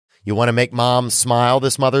You want to make mom smile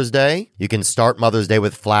this Mother's Day? You can start Mother's Day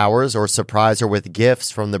with flowers or surprise her with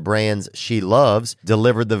gifts from the brands she loves,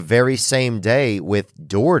 delivered the very same day with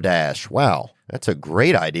DoorDash. Wow, that's a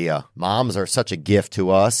great idea. Moms are such a gift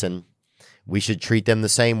to us, and we should treat them the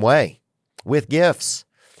same way, with gifts,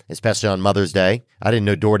 especially on Mother's Day. I didn't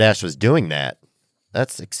know DoorDash was doing that.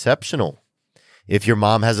 That's exceptional. If your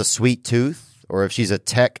mom has a sweet tooth, or if she's a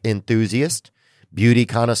tech enthusiast, beauty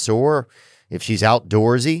connoisseur, if she's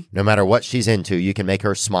outdoorsy, no matter what she's into, you can make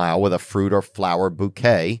her smile with a fruit or flower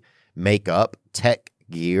bouquet, makeup, tech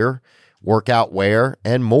gear, workout wear,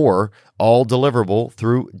 and more, all deliverable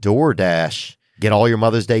through DoorDash. Get all your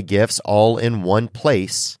Mother's Day gifts all in one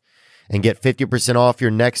place and get 50% off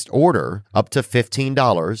your next order up to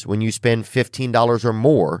 $15 when you spend $15 or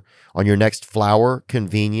more on your next flower,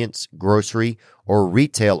 convenience, grocery, or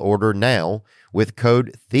retail order now with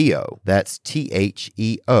code THEO. That's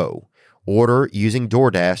THEO. Order using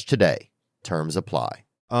DoorDash today. Terms apply.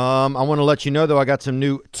 I want to let you know, though, I got some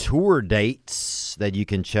new tour dates that you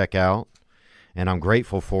can check out, and I'm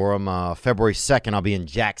grateful for them. February 2nd, I'll be in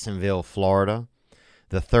Jacksonville, Florida.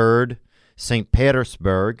 The 3rd, St.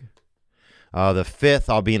 Petersburg. The 5th,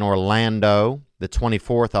 I'll be in Orlando. The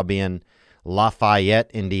 24th, I'll be in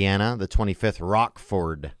Lafayette, Indiana. The 25th,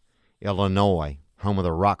 Rockford, Illinois, home of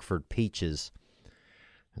the Rockford Peaches.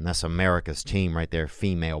 And that's America's team right there,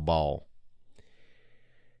 female ball.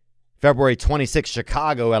 February 26th,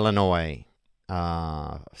 Chicago, Illinois.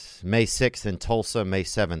 May 6th in Tulsa. May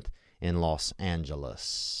 7th in Los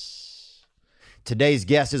Angeles. Today's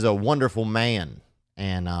guest is a wonderful man,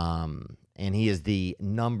 and he is the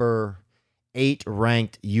number 8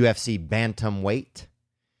 ranked UFC bantamweight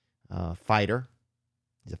fighter.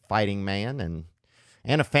 He's a fighting man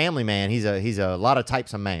and a family man. He's a lot of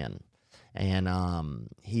types of man, and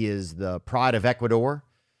he is the pride of Ecuador,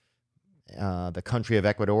 the country of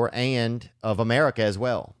Ecuador, and of America as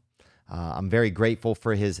well. I'm very grateful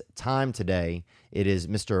for his time today. It is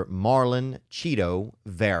Mr. Marlon Chito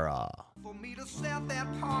Vera. For me to set that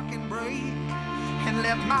parking brake and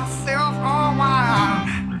let myself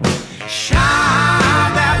unwind,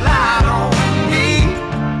 shine that light on me.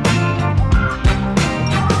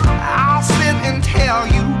 I'll sit and tell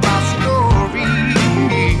you my stories.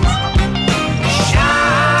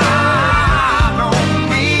 Shine on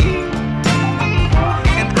me,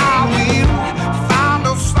 and I will find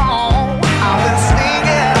a song. I will sing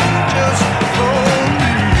it just for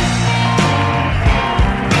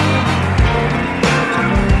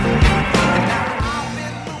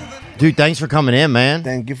you. Dude, thanks for coming in, man.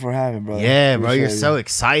 Thank you for having me, brother. Yeah, bro, you're Appreciate so it.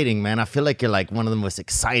 exciting, man. I feel like you're like one of the most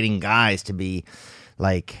exciting guys to be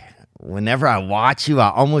like. Whenever I watch you, I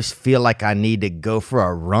almost feel like I need to go for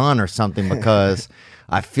a run or something because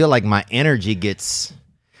I feel like my energy gets,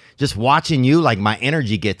 just watching you, like my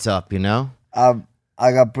energy gets up, you know? I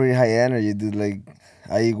got pretty high energy, dude. Like,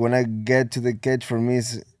 when I get to the cage, for me,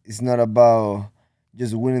 it's not about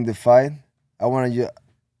just winning the fight. I want to.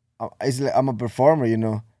 It's like I'm a performer, you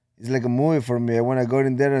know. It's like a movie for me. I want to go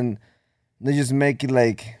in there and not just make it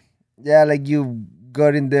like, yeah, like you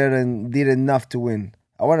got in there and did enough to win.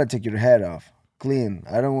 I want to take your head off, clean.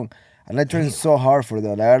 I'm not training so hard for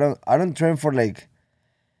that. Like, I don't train for like,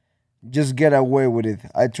 just get away with it.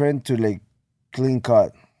 I train to like clean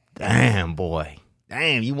cut. Damn, boy.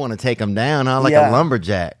 Damn, you want to take them down, huh? Like a Yeah.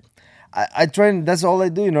 lumberjack. I train. That's all I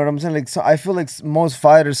do. You know what I'm saying? Like, so I feel like most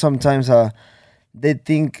fighters sometimes they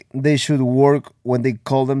think they should work when they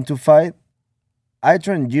call them to fight. I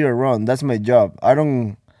train year round. That's my job. I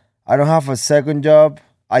don't have a second job.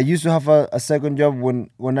 I used to have a second job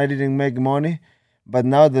when I didn't make money, but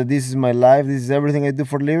now that this is my life, this is everything I do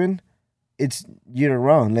for a living, it's year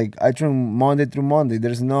round. Like, I train Monday through Monday.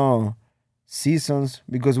 There's no seasons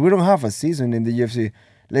because we don't have a season in the UFC.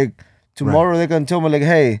 Like, tomorrow They can tell me like,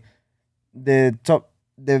 hey,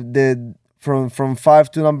 from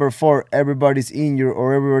 5 to number 4, everybody's injured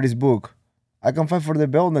or everybody's booked. I can fight for the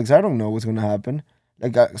belt next. I don't know what's gonna happen.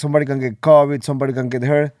 Like, somebody can get COVID, somebody can get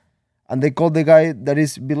hurt. And they call the guy that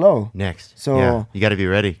is below. Next. So yeah, you got to be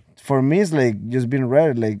ready. For me, it's like just being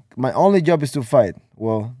ready. Like, my only job is to fight.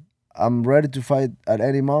 Well, I'm ready to fight at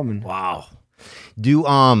any moment. Wow. You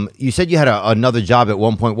said you had another job at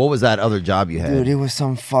one point. What was that other job you had? Dude, it was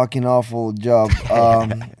some fucking awful job.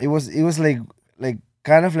 It was like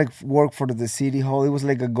kind of like work for the city hall. It was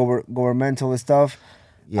like a governmental stuff.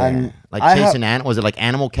 Yeah. And like I chasing animals. Was it like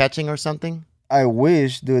animal catching or something? I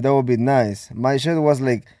wish, dude, that would be nice. My shit was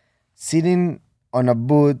like sitting on a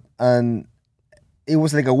booth, and it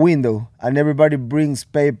was like a window, and everybody brings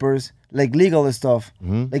papers, like legal stuff,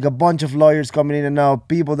 like a bunch of lawyers coming in and out,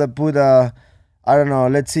 people that put I don't know.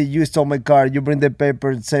 Let's see, you stole my car. You bring the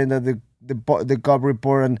paper saying that the cop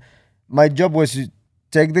report, and my job was to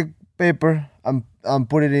take the paper and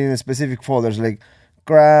put it in specific folders like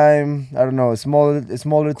crime. I don't know, smaller thing,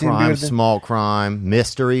 Crime, bigger thing. small crime,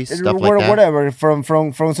 mysteries, stuff like that. Whatever, from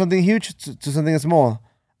something huge to something small.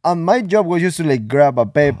 And my job was just to like grab a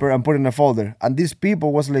paper and put it in a folder. And these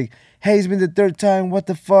people was like, "Hey, it's been the third time. What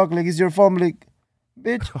the fuck? Like, it's your fault." I'm like,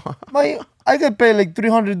 bitch, I get paid like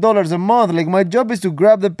 $300 a month. Like, my job is to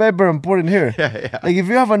grab the paper and put it here. Yeah. Like, if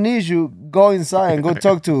you have an issue, go inside and go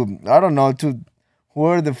talk to, I don't know, to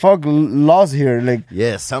whoever the fuck lost here. Like,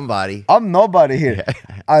 Yeah, somebody. I'm nobody here.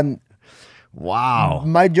 And Wow.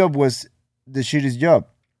 my job was the shittiest job.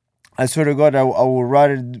 I swear to God, I would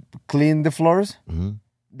rather clean the floors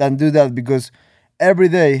than do that, because every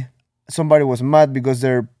day somebody was mad because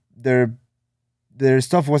their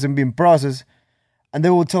stuff wasn't being processed, and they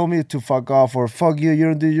would tell me to fuck off or fuck you. You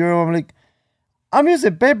don't do your own. I'm like, I'm just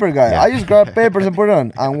a paper guy. Yeah. I just grab papers and put it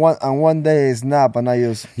on. And one day I snap, and I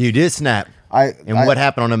just You did snap. And what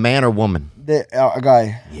happened, on a man or woman? a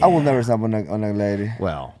guy. I will never snap on a lady.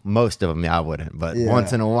 Well, most of them I wouldn't, but Yeah.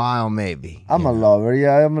 once in a while, maybe. I'm a lover.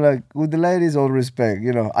 Yeah, I'm like, with the ladies, all respect.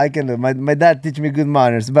 You know, I can. My dad teach me good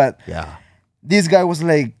manners, but Yeah. this guy was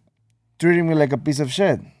like treating me like a piece of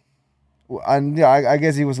shit. And yeah, I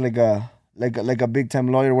guess he was like a big time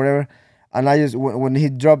lawyer or whatever. And I just, when he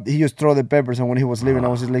dropped, he just throw the papers, and when he was leaving, I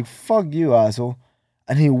was just like, "Fuck you, asshole!"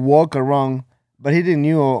 And he walked around, but he didn't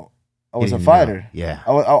knew I was a didn't know. fighter. Yeah.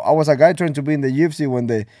 I was a guy trying to be in the UFC one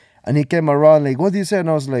day, and he came around like, "What do you say?" And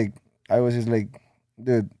I was just like,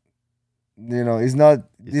 "Dude, you know,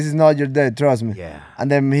 this is not your day. Trust me." Yeah. And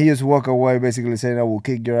then he just walked away, basically saying, "I will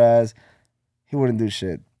kick your ass." He wouldn't do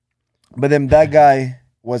shit. But then that guy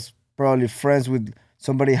was probably friends with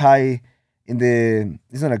somebody high in the.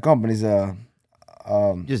 It's not a company. It's a.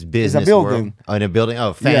 Just business It's a building. world. Oh, in a building.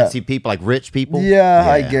 Oh, fancy people, like rich people. Yeah,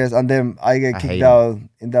 I guess. And then I get hate kicked 'em. out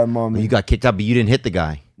in that moment. You got kicked out, but you didn't hit the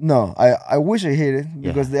guy. No, I wish I hit it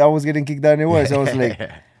because I was getting kicked out anyway. So I was like,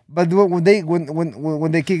 but when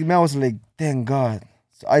they kicked me, I was like, thank God.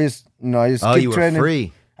 So I just Oh, keep you were training.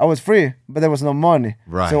 free. I was free, but there was no money.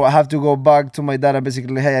 Right. So I have to go back to my dad and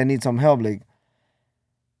basically, hey, I need some help. Like,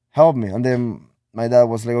 help me. And then my dad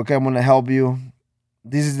was like, okay, I'm gonna help you.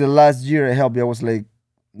 This is the last year I helped you. I was like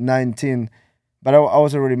 19, but I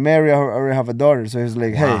was already married. I already have a daughter. So he's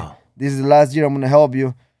like, hey, Wow. this is the last year I'm gonna help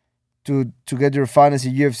you to get your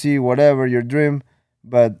fantasy UFC, whatever your dream.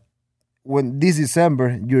 But when this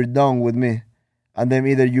December you're done with me, and then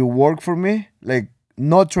either you work for me, like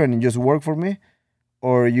not training, just work for me,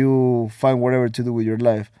 or you find whatever to do with your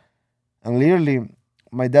life. And literally,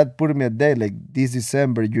 my dad put me a date like this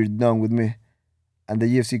December you're done with me, and the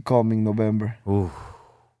UFC called me in November. Ooh.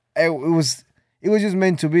 It was just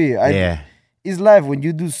meant to be. Yeah. It's life. When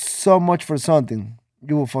you do so much for something,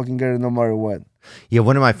 you will fucking get it no matter what. Yeah,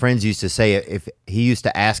 one of my friends used to say, if he used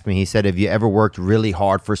to ask me, he said, have you ever worked really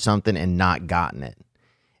hard for something and not gotten it?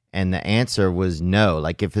 And the answer was no.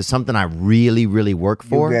 Like, if it's something I really, really work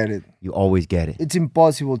for, You get it. you always get it. It's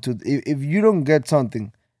impossible to if you don't get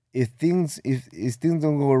something, if things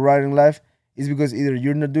don't go right in life, it's because either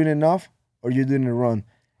you're not doing enough or you're doing it wrong.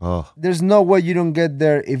 Oh, There's no way you don't get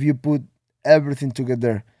there if you put everything to get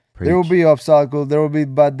there. There will preach. be obstacles, there will be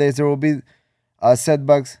bad days, there will be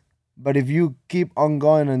setbacks. But if you keep on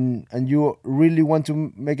going and you really want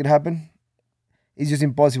to make it happen, it's just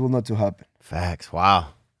impossible not to happen. Facts. Wow.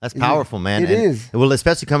 That's powerful, man. It is. Well,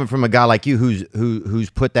 especially coming from a guy like you who's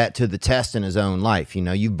put that to the test in his own life. You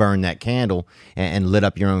know, you've burned that candle and lit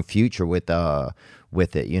up your own future with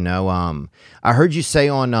it. You know, I heard you say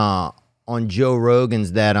on Joe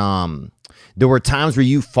Rogan's that there were times where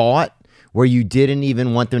you fought where you didn't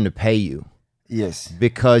even want them to pay you Yes,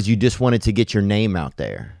 because you just wanted to get your name out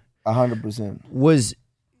there. 100%.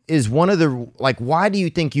 Is one of the, like, why do you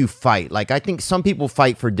think you fight? Like, I think some people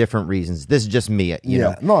fight for different reasons. This is just me, you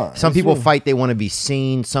know. No, Some it's people true. fight, they want to be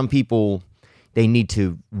seen. Some people, they need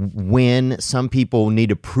to win. Some people need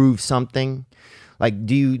to prove something. Like,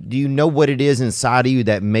 do you know what it is inside of you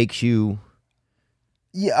that makes you?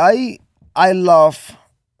 Yeah, I love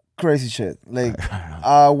crazy shit. Like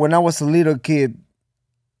when I was a little kid,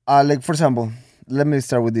 like for example, let me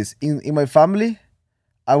start with this. In my family,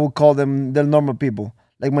 I would call them the normal people.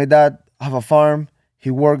 Like my dad have a farm.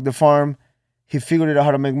 He worked the farm. He figured out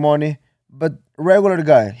how to make money. But regular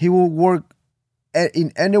guy, he will work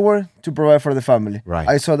in anywhere to provide for the family. Right.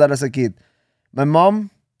 I saw that as a kid. My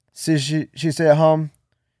mom, she stay at home,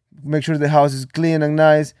 make sure the house is clean and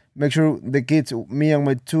nice, make sure the kids, me and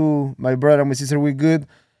my brother and my sister, we good.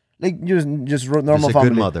 Like just normal Just a family.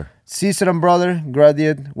 good mother. Sister and brother,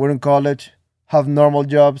 graduate, were in college, have normal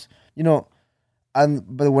jobs, you know.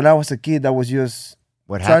 But when I was a kid, I was just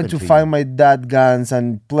What trying happened to to find you? my dad guns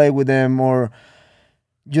and play with them, or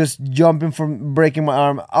just jumping from breaking my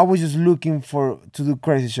arm. I was just looking to do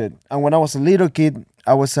crazy shit. And when I was a little kid,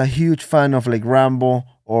 I was a huge fan of like Rambo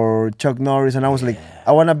or Chuck Norris, and I was like,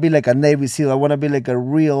 I want to be like a Navy SEAL. I want to be like a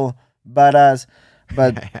real badass.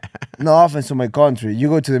 But no offense to my country, you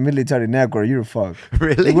go to the military in Ecuador, you're fucked.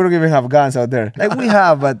 Really? Like, we don't even have guns out there. Like we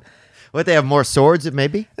have, but What, they have more swords,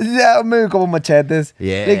 maybe? yeah, maybe a couple machetes.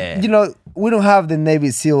 Yeah. Like, you know, we don't have the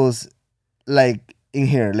Navy SEALs like in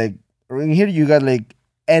here. Like in here, you got like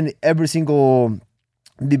every single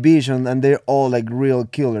division, and they're all like real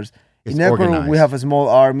killers. It's In Ecuador, organized. we have a small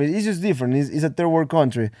army. It's just different. It's a third world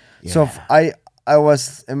country. So Yeah. I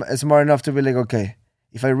was smart enough to be like, okay,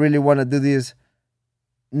 if I really want to do this,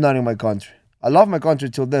 not in my country. I love my country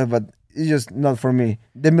till death, but it's just not for me.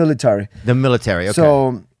 The military. The military, okay.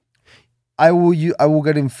 So I will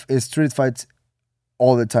get in street fights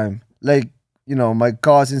all the time. Like, you know, my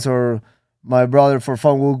cousins or my brother for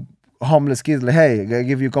fun will homeless kids like, hey, I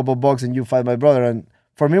give you a couple bucks and you fight my brother. And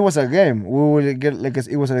for me, it was a game. We would get like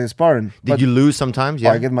it was like a sparring. Did you lose sometimes?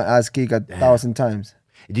 Yeah. I get my ass kicked 1,000 times.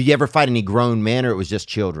 Did you ever fight any grown men, or it was just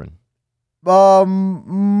children?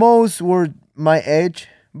 Most were my age,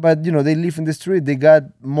 but you know, they live in the street. They got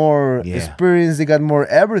more Yeah. experience. They got more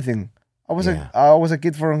everything. Yeah. I was a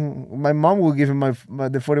kid from my mom would give him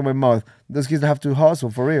the food in my mouth. Those kids have to hustle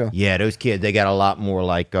for real. Yeah, those kids, they got a lot more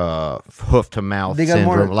like hoof to mouth They got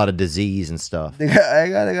syndrome, more- a lot of disease and stuff. They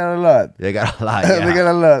got a lot. They got a lot. They Yeah. got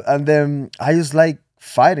a lot. And then I just like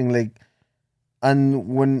fighting, like, and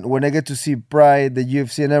when I get to see Pride, the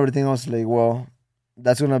UFC and everything, I was like, well,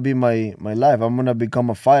 that's gonna be my life. I'm gonna become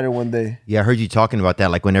a fighter one day. Yeah, I heard you talking about that.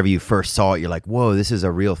 Like whenever you first saw it, you're like, "Whoa, this is a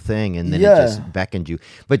real thing," and then it Yeah. just beckoned you.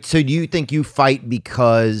 But so, do you think you fight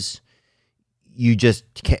because you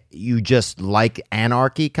just like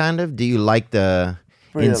anarchy, kind of? Do you like the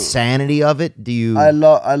Pretty- insanity of it? Do you? I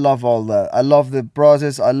love all that. I love the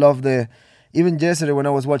process. I love even yesterday when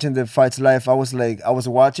I was watching the fights live, I was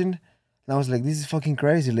watching and I was like, this is fucking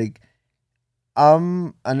crazy. Like,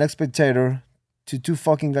 I'm an spectator to two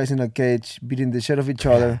fucking guys in a cage beating the shit of each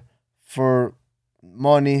other for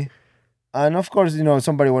money. And of course, you know,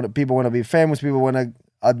 people want to be famous, people want to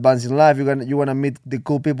advance in life, you want to meet the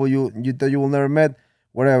cool people you thought you will never met,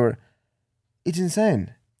 whatever. It's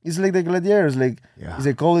insane. It's like the gladiators, like Yeah, it's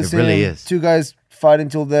a coliseum, it really is. two guys fighting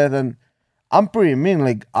till death, and I'm pretty mean.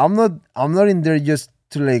 Like I'm not in there just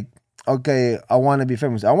to like, okay, I want to be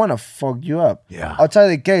famous. I want to fuck you up. Yeah. Outside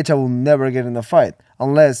the cage, I will never get in a fight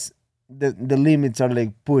unless the limits are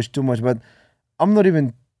like pushed too much. But I'm not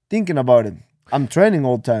even thinking about it. I'm training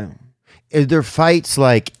all the time. Is there fights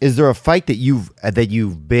like? Is there a fight that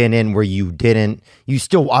you've been in where you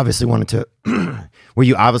still obviously wanted to, where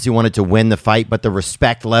you obviously wanted to win the fight, but the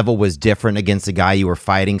respect level was different against the guy you were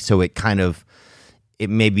fighting, so it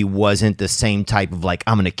maybe wasn't the same type of like,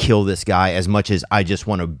 I'm gonna kill this guy as much as I just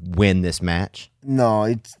want to win this match. No,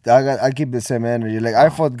 I keep the same energy. Like I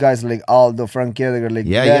fought guys like Aldo, Frank Edgar, like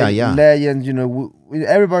Yeah. legends. You know,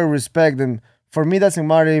 everybody respect them. For me, doesn't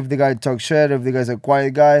matter if the guy talks shit, if the guy's a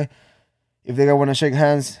quiet guy, if the guy want to shake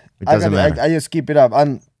hands. It doesn't matter. I just keep it up.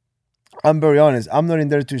 And I'm very honest. I'm not in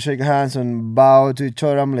there to shake hands and bow to each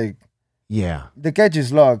other. I'm like, Yeah. the catch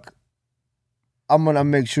is locked. I'm gonna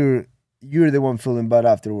make sure you're the one feeling bad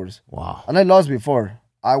afterwards. Wow. And I lost before.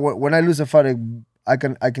 When I lose a fight, I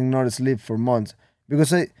can not sleep for months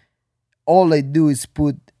because all I do is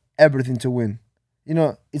put everything to win. You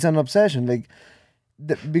know, it's an obsession. Like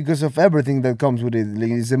because of everything that comes with it. Like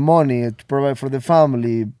it's the money to provide for the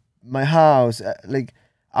family, my house. Like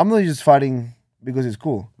I'm not just fighting because it's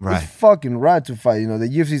cool. Right. It's fucking rad to fight. You know, the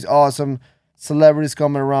UFC is awesome. Celebrities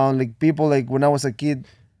coming around. Like people like when I was a kid,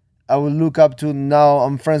 I would look up to. Now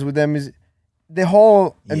I'm friends with them. Is the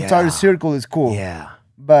whole entire Yeah. circle is cool. Yeah.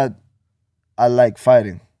 But I like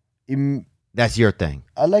fighting. That's your thing.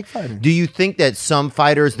 I like fighting. Do you think that some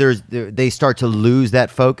fighters they start to lose that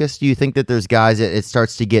focus? Do you think that there's guys that it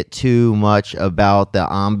starts to get too much about the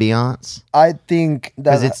ambiance? I think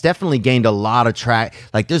Because that it's definitely gained a lot of track.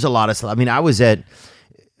 Like there's a lot of. I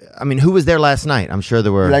mean, who was there last night? I'm sure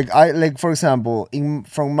there were. like for example,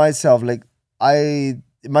 from myself, like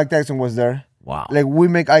Mike Tyson was there. Wow. Like we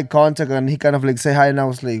make eye contact and he kind of like say hi and I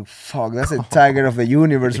was like, fuck, that's a tiger of the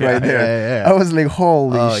universe right there. yeah. I was like,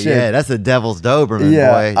 holy Oh shit. yeah, that's the Devil's Doberman,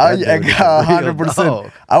 Yeah, boy. I That dude is a got real 100%.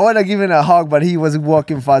 dog. I want to give him a hug, but he was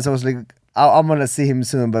walking fast. I was like, I'm gonna see him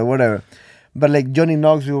soon, but whatever. But like Johnny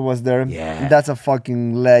Knoxville was there. Yeah. That's a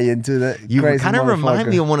fucking legend too. That You crazy kind of remind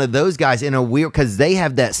motherfucker. me of one of those guys in a weird because they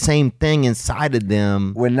have that same thing inside of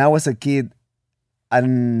them. When I was a kid,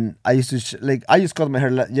 and I used to I just cut my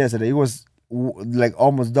hair yesterday. It was like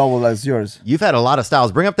almost double as yours. You've had a lot of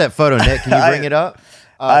styles. Bring up that photo, Nick. Can you bring it up?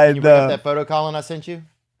 Can you bring up that photo, Colin, I sent you?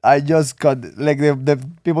 I just got like the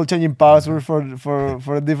people changing password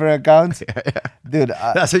for different accounts. Dude,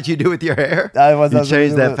 That's what you do with your hair? You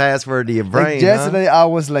change that password to your brain. Like yesterday, I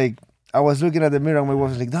was looking at the mirror and my wife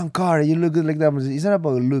was like, "Don Carter, you look good like that." It's not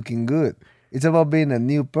about looking good. It's about being a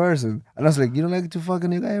new person. And I was like, "You don't like to fuck a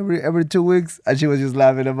new guy every 2 weeks?" And she was just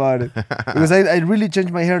laughing about it. Because I really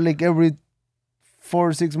change my hair like every 4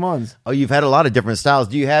 or 6 months. Oh, you've had a lot of different styles.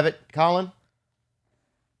 Do you have it, Colin?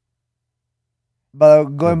 But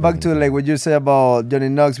going back to like what you say about Johnny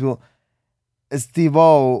Knoxville,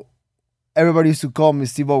 Steve-O, everybody used to call me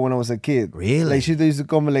Steve-O when I was a kid. Really? Like Chito used to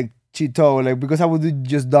call me like Chito, like because I would do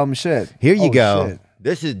just dumb shit. Here you go. Shit.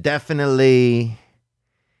 This is definitely...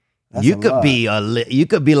 That's you a could lot. you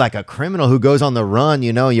could be like a criminal who goes on the run,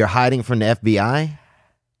 you know, you're hiding from the FBI.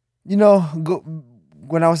 You know,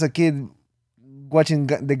 when I was a kid watching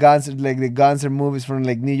the gangster movies from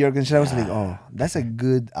like New York and shit, I was like, oh, that's a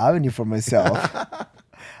good avenue for myself.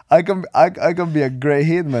 I can be a great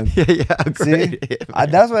hitman. Yeah, great. See?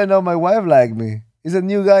 That's why I know my wife like me. He's a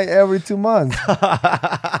new guy every 2 months.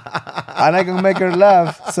 And I can make her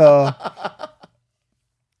laugh. So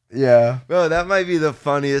yeah. Bro, that might be the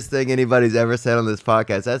funniest thing anybody's ever said on this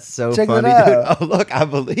podcast. That's so Check funny, it dude. out. Oh, look, I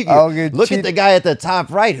believe you. I'll get Look at the guy at the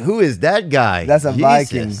top right. Who is that guy? That's a Jesus.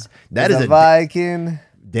 Viking. That is a Viking.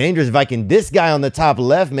 Dangerous Viking. This guy on the top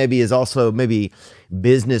left maybe is also maybe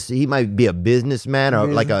business. He might be a businessman or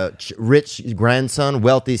like a rich grandson,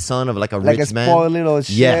 wealthy son of like a Like rich a man. spoiled little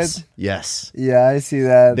shit. Yes. Yeah, I see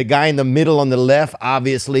that. The guy in the middle on the left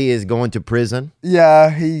obviously is going to prison. Yeah,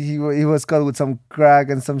 he was caught with some crack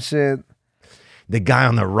and some shit. The guy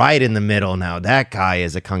on the right in the middle now, that guy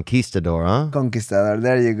is a conquistador, huh? Conquistador.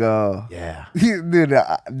 There you go. Yeah. Dude,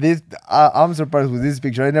 I'm surprised with this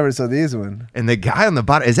picture. I never saw this one. And the guy on the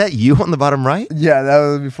bottom, is that you on the bottom right? Yeah, that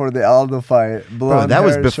was before the Aldo fight. Bro, that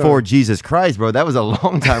was hair, before short. Jesus Christ, bro. That was a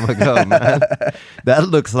long time ago, man. That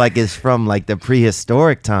looks like it's from like the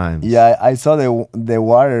prehistoric times. Yeah, I saw the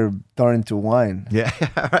water turn into wine. Yeah,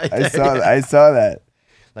 right I there. saw that.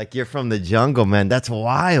 Like you're from the jungle, man. That's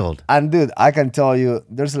wild. And dude, I can tell you,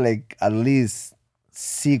 there's like at least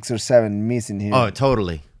 6 or 7 missing here. Oh,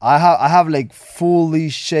 totally. I have like fully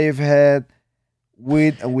shaved head,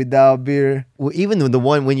 with and without beard. Well, even the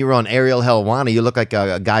one when you were on Ariel Helwani, you look like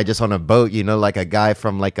a guy just on a boat. You know, like a guy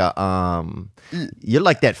from like a You're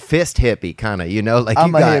like that fist hippie kind of. You know, like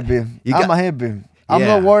I'm you a got, hippie. you I'm got- a hippie. I'm Yeah.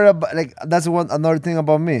 not worried about like that's another thing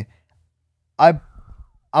about me. I'm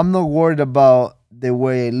not worried about the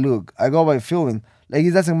way I look. I go by feeling. Like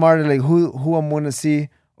it doesn't matter like who I'm gonna see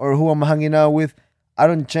or who I'm hanging out with. I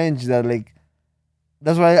don't change that. Like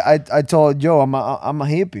that's why I told Joe I'm a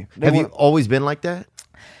hippie. Like, Have you always been like that?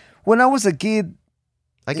 when I was a kid,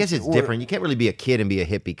 I guess it's different. You can't really be a kid and be a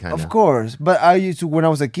hippie kind of course. But I used to when I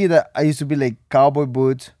was a kid, I used to be like cowboy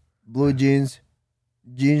boots, blue jeans,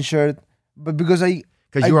 jean shirt. But because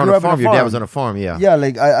Because I you were on grew a up in a farm. Your dad farm. was on a farm, yeah. yeah,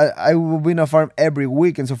 like I would be in a farm every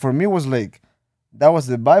week, and so for me it was like that was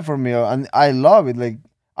the vibe for me, and I love it. Like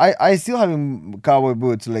I still have cowboy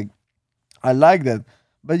boots, like I like that,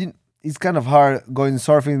 but it's kind of hard going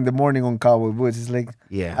surfing in the morning on cowboy boots. It's like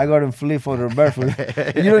Yeah. I got them flip-flop or barefoot.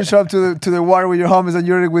 You don't show up to the water with your homies and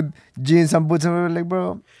you're with jeans and boots, and we're like,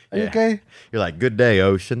 bro, are you Yeah. okay? You're like, good day,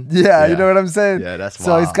 ocean. Yeah, you know what I'm saying. Yeah, that's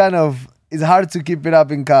so. It's wild. kind of it's hard to keep it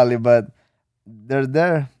up in Cali, but they're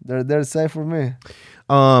there. They're safe for me.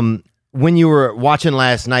 When you were watching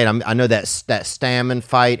last night, I know that Stammen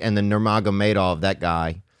fight and the Nurmagomedov, that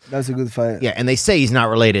guy. That's a good fight. Yeah, and they say he's not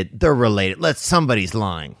related. They're related. Somebody's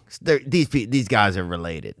lying. These guys are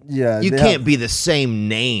related. Yeah, You they can't have- be the same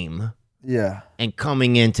name Yeah. and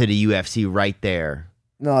coming into the UFC right there.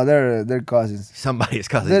 No, they're cousins. Somebody's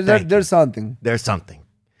cousin. There's something. There's something.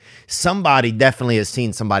 Somebody definitely has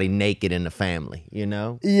seen somebody naked in the family, you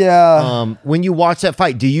know? Yeah. When you watch that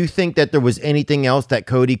fight, do you think that there was anything else that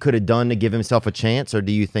Cody could have done to give himself a chance, or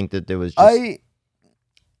do you think that there was just... I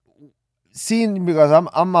seen because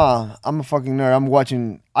I'm a fucking nerd. I'm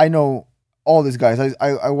watching. I know all these guys.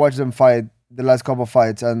 I watched them fight the last couple of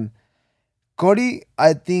fights, and Cody,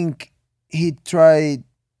 I think he tried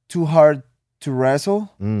too hard to wrestle,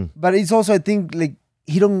 but it's also I think like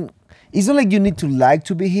he don't. It's not like you need to like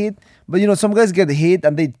to be hit, but you know some guys get hit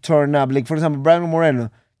and they turn up. Like for example, Brian Moreno,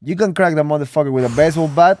 you can crack that motherfucker with a baseball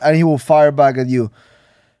bat and he will fire back at you.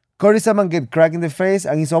 Cody Saman get cracked in the face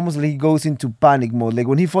and it's almost like he goes into panic mode. Like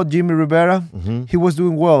when he fought Jimmy Rivera, he was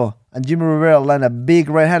doing well, and Jimmy Rivera landed a big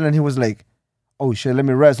right hand and he was like, "Oh shit, let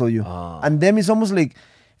me wrestle you." And then it's almost like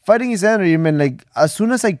fighting is energy, man. Like as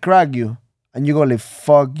soon as I crack you and you go like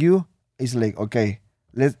fuck you, it's like okay,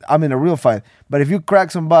 I'm in a real fight. But if you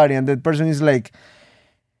crack somebody and that person is like,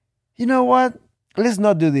 you know what? Let's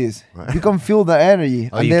not do this. Right. You can feel the energy.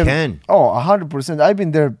 Oh, you can. Oh, 100%. I've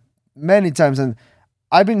been there many times and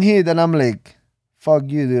I've been hit and I'm like, fuck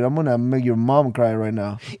you, dude. I'm gonna make your mom cry right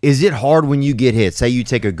now. Is it hard when you get hit? Say you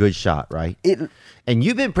take a good shot, right? It And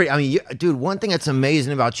you've been pretty. I mean, dude. One thing that's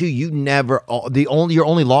amazing about you, you never. Your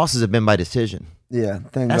only losses have been by decision. yeah,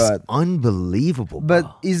 thank That's God. unbelievable. But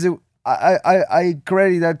bro. is it? I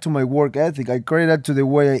credit that to my work ethic. I credit that to the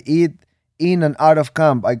way I eat in and out of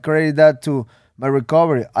camp. I credit that to my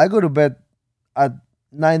recovery. I go to bed at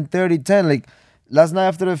 9:30, 10. Like last night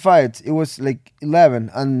after the fight, it was like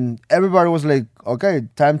 11, and everybody was like, "Okay,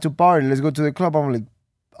 time to party. Let's go to the club." I'm like,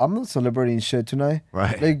 I'm not celebrating shit tonight.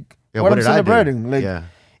 Right. Like Yeah, what I'm did I do? celebrating. Like Yeah.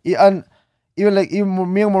 and even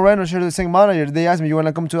me and Moreno share the same manager. They asked me, "You want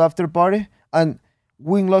to come to after party?" And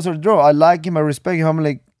win, loss or draw, I like him. I respect him. I'm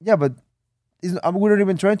like, yeah, but we're not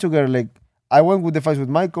even trying together. Like I went with the fights with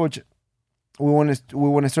my coach. We want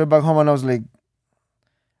to start back home, and I was like,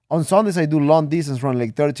 on Sundays I do long distance run,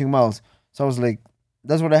 like 13 miles. So I was like,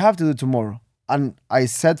 that's what I have to do tomorrow, and I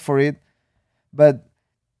set for it. But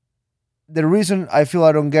the reason I feel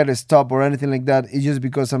I don't get a stop or anything like that is just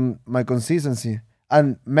because I'm my consistency,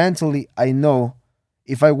 and mentally I know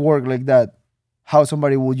if I work like that, how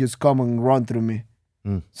somebody will just come and run through me.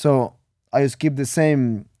 So I just keep the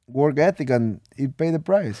same work ethic, and it pay the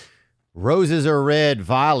price. Roses are red,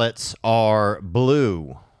 violets are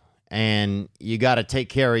blue, and you got to take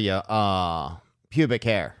care of your pubic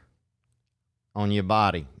hair on your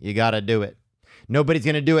body. You got to do it. Nobody's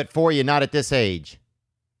going to do it for you, not at this age.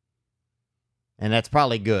 And that's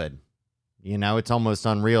probably good. You know, it's almost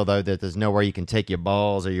unreal, though, that there's nowhere you can take your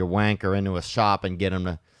balls or your wanker into a shop and get them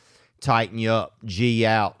to tighten you up, G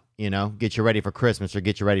out, you know, get you ready for Christmas or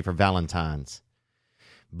get you ready for Valentine's.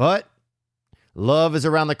 But love is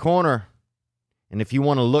around the corner. And if you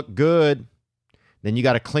want to look good, then you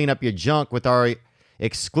got to clean up your junk with our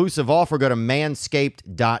exclusive offer. Go to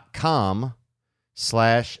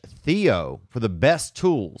manscaped.com/Theo for the best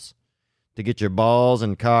tools to get your balls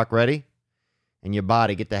and cock ready and your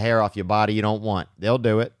body. Get the hair off your body you don't want. They'll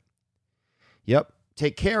do it. Yep.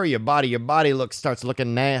 Take care of your body. Your body starts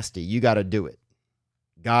looking nasty. You got to do it.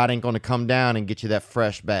 God ain't going to come down and get you that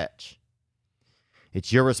fresh batch.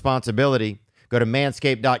 It's your responsibility. Go to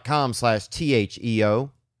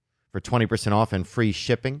manscaped.com/THEO for 20% off and free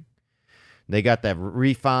shipping. They got that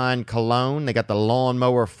refined cologne. They got the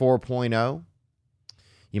lawnmower 4.0.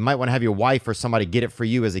 You might want to have your wife or somebody get it for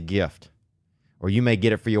you as a gift. Or you may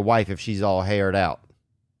get it for your wife if she's all haired out.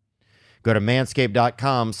 Go to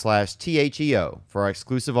manscaped.com/THEO for our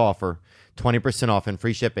exclusive offer, 20% off and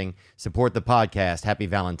free shipping. Support the podcast. Happy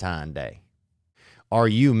Valentine's Day. Are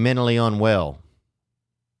you mentally unwell?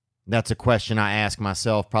 That's a question I ask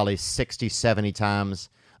myself probably 60, 70 times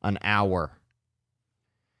an hour.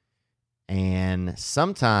 And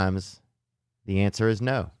sometimes the answer is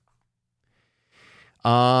no.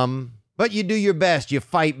 But you do your best. You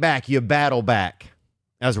fight back. You battle back.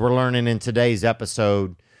 As we're learning in today's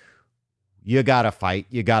episode, you got to fight.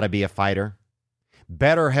 You got to be a fighter.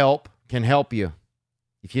 BetterHelp can help you.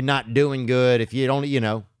 If you're not doing good, if you don't, if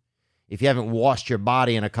you haven't washed your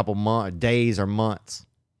body in a couple days or months,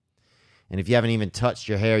 and if you haven't even touched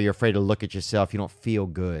your hair, you're afraid to look at yourself, you don't feel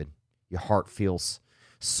good. Your heart feels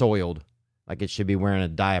soiled, like it should be wearing a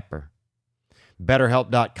diaper.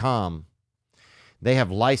 BetterHelp.com. They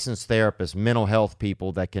have licensed therapists, mental health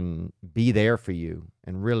people that can be there for you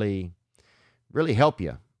and really, really help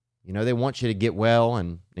you. You know, they want you to get well,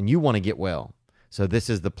 and you want to get well. So this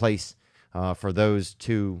is the place for those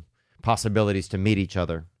two possibilities to meet each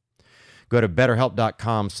other. Go to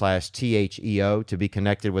betterhelp.com/THEO to be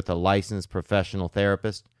connected with a licensed professional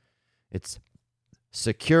therapist. It's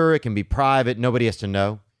secure. It can be private. Nobody has to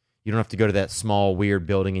know. You don't have to go to that small, weird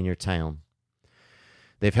building in your town.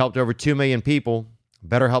 They've helped over 2 million people.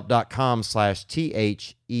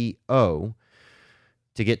 BetterHelp.com/THEO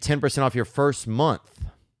to get 10% off your first month.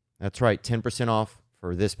 That's right, 10% off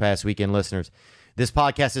for this past weekend listeners. This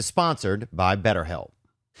podcast is sponsored by BetterHelp.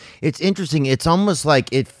 It's interesting. It's almost like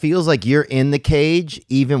it feels like you're in the cage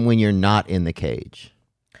even when you're not in the cage.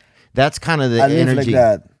 That's kind of the energy.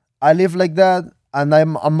 I live like that, and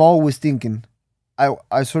I'm always thinking.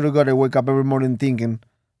 I sort of gotta wake up every morning thinking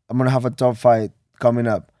I'm gonna have a tough fight coming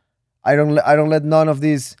up. I don't let none of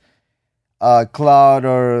this cloud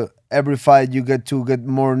or every fight you get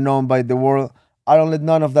more known by the world. I don't let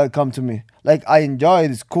none of that come to me. Like I enjoy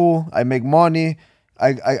it. It's cool. I make money.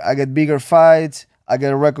 I get bigger fights. I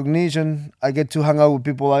get a recognition. I get to hang out with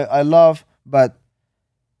people I love. But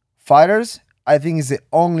fighters, I think is the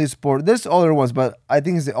only sport. There's other ones, but I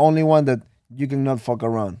think it's the only one that you cannot fuck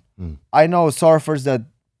around. I know surfers that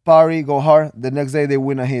party, go hard. The next day they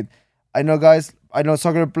win a hit. I know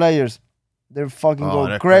soccer players. They're fucking go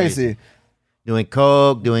they're crazy. Doing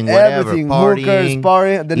coke, doing whatever, Everything, partying, hookers,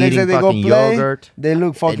 party. The next day eating they go fucking play. yogurt, They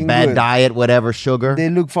look fucking bad good. diet, whatever, sugar. They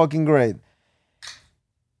look fucking great.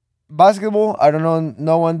 Basketball, I don't know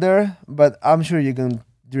no one there, but I'm sure you can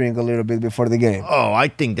drink a little bit before the game. Oh, I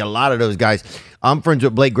think that a lot of those guys. I'm friends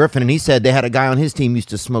with Blake Griffin, and he said they had a guy on his team used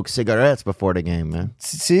to smoke cigarettes before the game, man.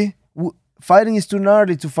 See, fighting is too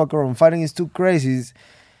gnarly to fuck around. Fighting is too crazy.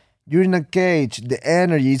 You're in a cage. The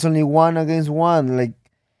energy, it's only 1 against 1. Like,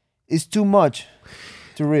 it's too much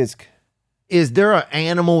to risk. Is there an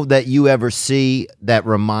animal that you ever see that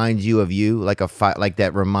reminds you of you, like a fight, like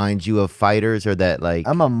that reminds you of fighters, or that like?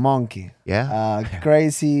 I'm a monkey. Yeah,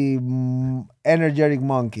 crazy, energetic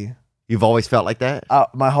monkey. You've always felt like that.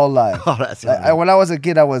 My whole life. Oh, that's When I was a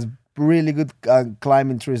kid, I was really good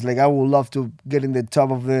climbing trees. Like I would love to get in the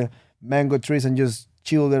top of the mango trees and just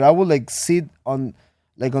chill there. I would like sit on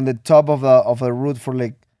the top of a root for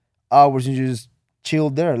like hours and just chill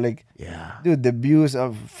there. Like, yeah, dude, the views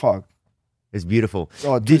of fuck. It's beautiful.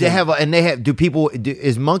 Oh, do they have?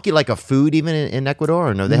 Is monkey like a food even in Ecuador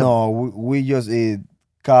or no? We just eat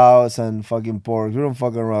cows and fucking pork. We don't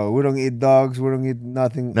fuck around. We don't eat dogs. We don't eat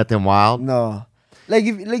nothing. Nothing wild. No,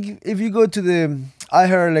 if you go to the, I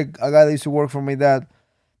heard like a guy that used to work for my dad.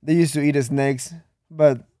 They used to eat snakes,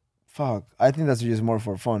 but fuck, I think that's just more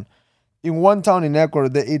for fun. In one town in Ecuador,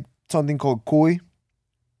 they eat something called cuy.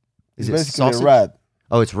 It's basically sausage? a rat.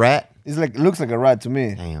 Oh, it's rat. It's like looks like a rat to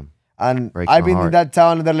me. Damn. And Breaks I've my been in heart. that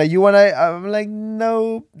town and they're like, you want to? I'm like,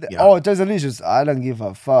 no. Yeah. Oh, it tastes delicious. I don't give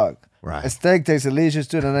a fuck. Right. A steak tastes delicious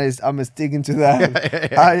too, and I'm sticking to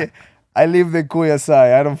that. I leave the cuy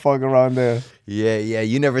aside. I don't fuck around there. Yeah.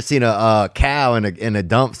 You never seen a cow in a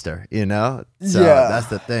dumpster, you know? So Yeah. that's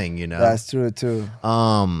the thing, you know. That's true too.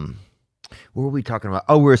 What were we talking about?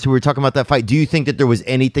 Oh, we were talking about that fight. Do you think that there was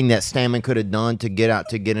anything that Stammen could have done to get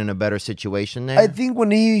in a better situation there? I think when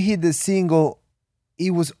he hit the single,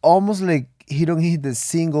 it was almost like he don't hit the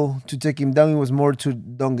single to take him down. It was more to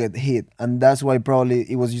don't get hit, and that's why probably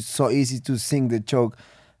it was so easy to sink the choke.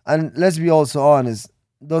 And let's be also honest,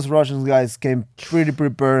 those Russian guys came pretty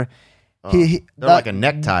prepared. They're like a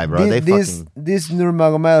necktie, bro. This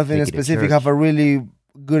Nurmagomedov in Take it to specific church. have a really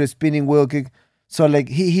good spinning wheel kick. So like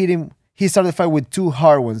he hit him. He started the fight with 2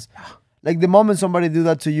 hard ones. Like the moment somebody do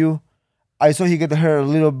that to you, I saw he get hurt a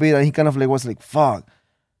little bit, and he kind of like was like, "Fuck."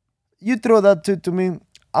 You throw that to me,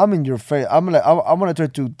 I'm in your face. I'm gonna try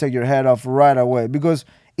to take your head off right away because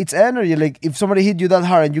it's energy. Like if somebody hit you that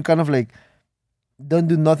hard and you kind of like don't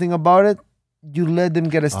do nothing about it, you let them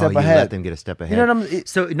get a step ahead. Let them get a step ahead. You know what I'm?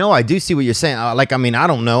 So no, I do see what you're saying. I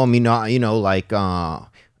don't know. I mean,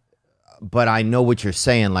 but I know what you're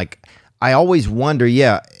saying. Like, I always wonder,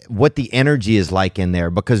 what the energy is like in there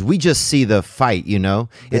because we just see the fight. You know,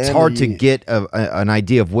 it's hard to get an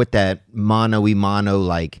idea of what that mano y mano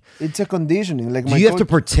like. It's a conditioning. Like do you have to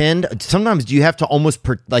pretend? Sometimes do you have to almost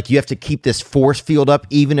you have to keep this force field up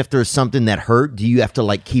even if there's something that hurt? Do you have to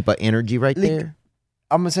like keep an energy right there?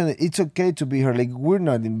 I'm saying that it's okay to be hurt. Like we're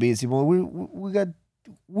not invincible.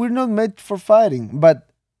 We're not made for fighting. But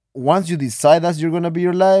once you decide that's you're gonna be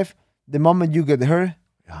your life, the moment you get hurt,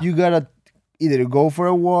 you gotta either go for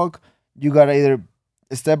a walk, you gotta either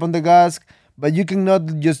step on the gas, but you cannot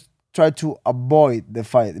just try to avoid the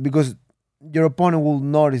fight because your opponent will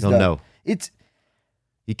notice They'll that. know. You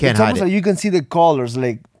can't It's hide almost it. like you can see the colors,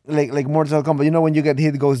 like Mortal Kombat. You know when you get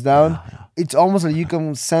hit, it goes down. Yeah. It's almost like you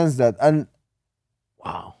can sense that, and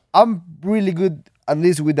Wow. I'm really good at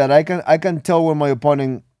least with that. I can tell when my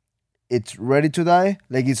opponent it's ready to die,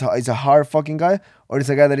 like it's a hard fucking guy, or it's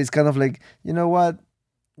a guy that is kind of like, you know what,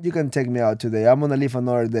 you can take me out today. I'm gonna live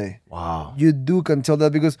another day. Wow. You can tell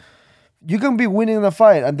that because you can be winning in a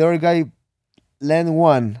fight and the other guy land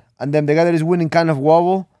one, and then the guy that is winning kind of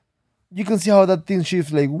wobble. You can see how that thing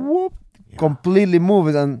shifts, like whoop, completely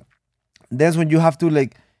moves, and that's when you have to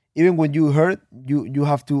like, even when you hurt, you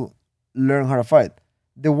have to learn how to fight.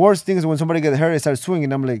 The worst thing is when somebody gets hurt and starts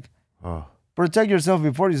swinging. I'm like, protect yourself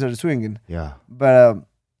before you start swinging. Yeah. But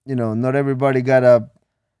not everybody got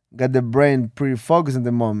the brain pretty focused at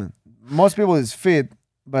the moment. Most people is fit,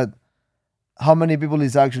 but how many people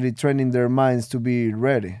is actually training their minds to be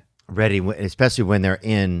ready? Ready, especially when they're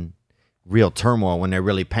in real turmoil, when they're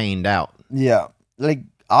really pained out. Yeah, like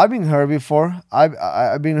I've been hurt before.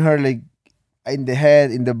 I've been hurt like in the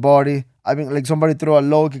head, in the body. I've been like somebody throw a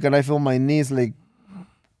low kick and I feel my knees like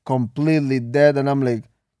completely dead, and I'm like,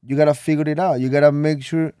 you gotta figure it out. You gotta make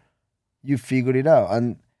sure you figure it out,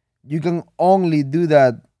 and you can only do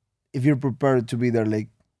that if you're prepared to be there. Like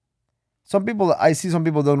some people, I see some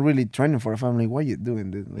people don't really train for a family. What are you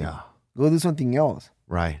doing, dude? Like, Yeah. go do something else.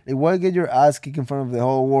 Right. Like, why get your ass kicked in front of the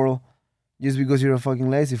whole world just because you're a fucking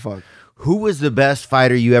lazy fuck? Who was the best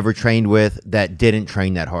fighter you ever trained with that didn't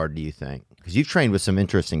train that hard, do you think? Because you've trained with some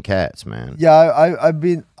interesting cats, man. Yeah,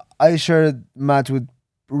 I shared match with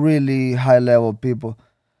really high level people.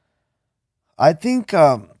 I think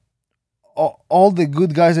all the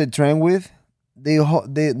good guys I train with, they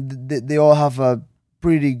all have a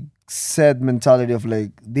pretty set mentality of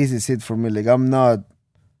like, this is it for me. Like I'm not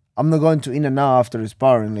going to in and out after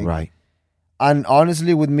sparring. Like, Right. and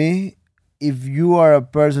honestly, with me, if you are a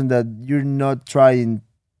person that you're not trying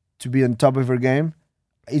to be on top of your game,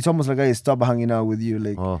 it's almost like I stop hanging out with you.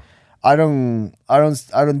 Like Oh, I don't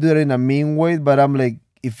do that in a mean way, but I'm like,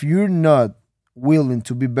 if you're not willing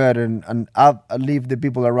to be better and leave the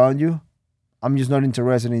people around you, I'm just not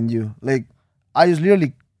interested in you. Like I just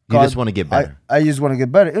literally you just want to get better. I just want to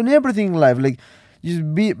get better in everything in life. Like just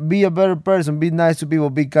be a better person, be nice to people,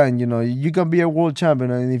 be kind. You know, you can be a world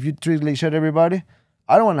champion, and if you treat like shit everybody,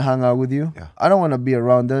 I don't want to hang out with you. Yeah. I don't want to be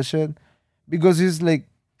around that shit, because it's like,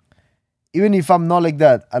 even if I'm not like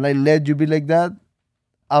that and I let you be like that,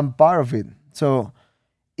 I'm part of it. So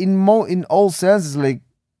in all senses, like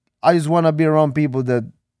I just want to be around people that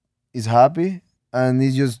is happy and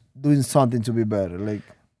is just doing something to be better. Like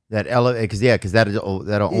That elevate, because that'll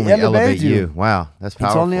only elevates elevate you. you. Wow, that's it's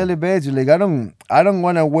powerful. only elevates you. Like I don't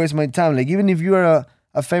want to waste my time. Like even if you're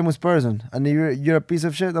a famous person and you're a piece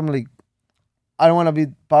of shit, I'm like, I don't want to be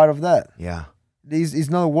part of that. Yeah. It's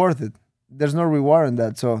not worth it. There's no reward in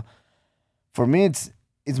that. So for me, it's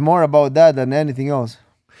more about that than anything else.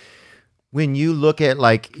 When you look at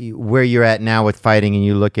like where you're at now with fighting, and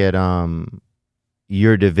you look at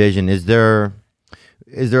your division, is there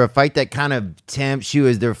a fight that kind of tempts you?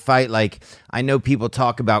 Is there a fight like, I know people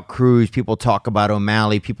talk about Cruz, people talk about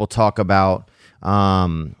O'Malley, people talk about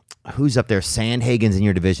who's up there? Sandhagen's in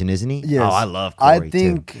your division, isn't he? Yes. Oh, I love Corey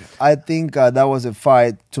too. I think that was a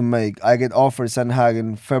fight to make. I get offered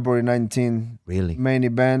Sandhagen February 19 Really? main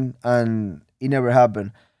event, and it never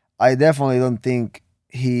happened. I definitely don't think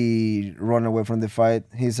he run away from the fight.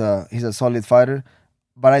 He's a solid fighter,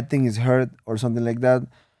 but I think he's hurt or something like that.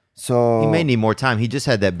 So He may need more time. He just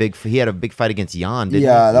had he had a big fight against Jan, didn't he?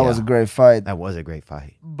 yeah, that was a great fight. That was a great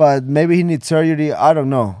fight. But maybe he needs surgery. I don't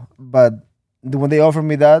know. But when they offered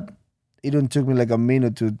me that, it didn't took me like a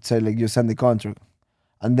minute to say like, you send the contract,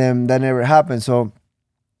 and then that never happened. So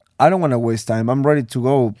I don't want to waste time. I'm ready to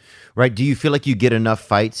go. Right. Do you feel like you get enough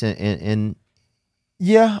fights in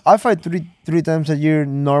Yeah, I fight three times a year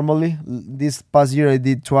normally. This past year I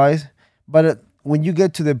did twice. But when you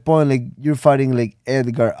get to the point like you're fighting like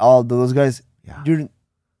Edgar, Aldo, those guys, Yeah.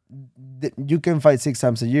 you can fight 6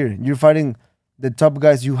 times a year. You're fighting the top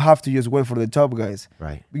guys. You have to just wait for the top guys.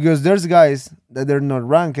 Right. Because there's guys that they're not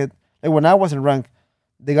ranked. Like when I wasn't ranked,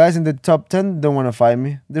 the guys in the top 10 don't want to fight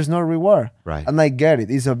me. There's no reward. Right. And I get it.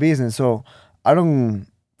 It's a business. So I don't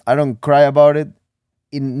cry about it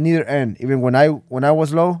in neither end, even when I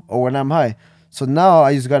was low or when I'm high. So now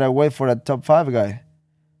I just gotta wait for a top 5 guy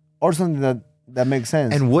or something that makes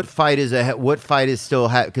sense. And what fight is still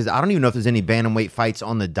because I don't even know if there's any bantamweight fights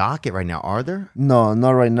on the docket right now. Are there? No,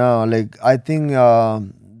 not right now. Like I think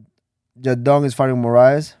Jadong is fighting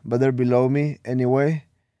Moraes, but they're below me anyway.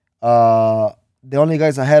 The only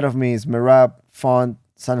guys ahead of me is Merab, Font,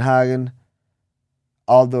 Sanhagen,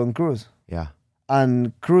 Aldo, and Cruz. Yeah.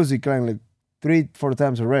 And Cruz he claimed like 3-4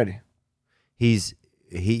 times already.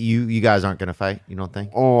 You guys aren't gonna fight, you don't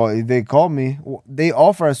think? Or if they call me, they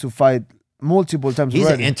offer us to fight multiple times He's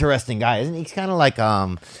already. an interesting guy, isn't he? He's kind of like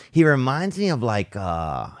he reminds me of like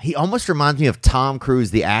he almost reminds me of Tom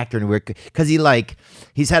Cruise, the actor, because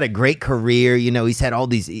he's had a great career. You know, he's had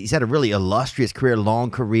a really illustrious career,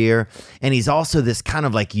 long career, and he's also this kind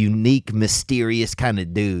of like unique, mysterious kind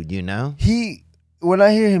of dude. You know, When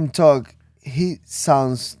I hear him talk, he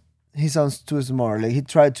sounds too smart. Like he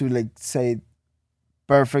tried to like say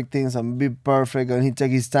perfect things and be perfect, and he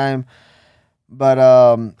take his time. But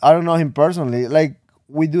I don't know him personally. Like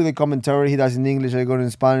we do the commentary, he does in English, I go in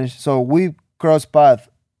Spanish. So we cross paths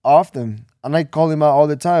often, and I call him out all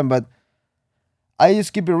the time. But I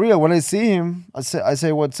just keep it real. When I see him, I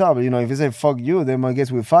say what's up. You know, if he say fuck you, then I guess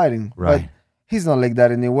we're fighting. Right. But he's not like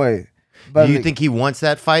that anyway. But do you think he wants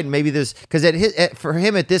that fight? Maybe there's because for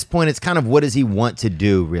him at this point, it's kind of what does he want to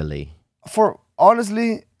do really? For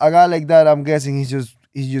honestly, a guy like that, I'm guessing he's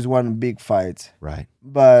just one big fight. Right.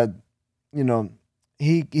 But you know,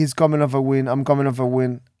 he's coming off a win. I'm coming off a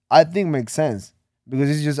win. I think makes sense because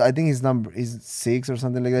it's just I think his number is 6 or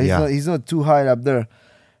something like that. Yeah. He's not too high up there,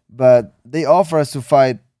 but they offer us to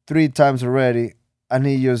fight 3 times already, and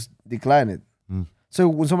he just declined it. So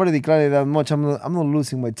when somebody declined it that much, I'm not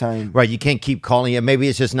losing my time. Right, you can't keep calling it. Maybe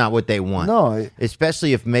it's just not what they want. No,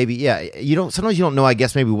 especially if maybe you don't. Sometimes you don't know. I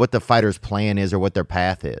guess maybe what the fighter's plan is or what their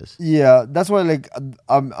path is. yeah, that's why like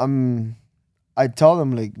I tell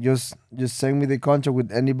them like just send me the contract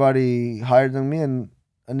with anybody higher than me and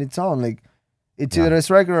it's on like it's either a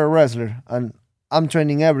striker or a wrestler and I'm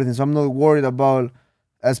training everything, so I'm not worried about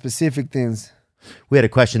specific things. We had a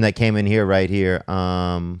question that came in here right here.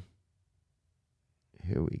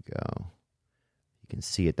 Here we go. You can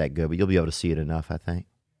see it that good, but you'll be able to see it enough, I think.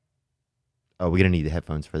 Oh, we're going to need the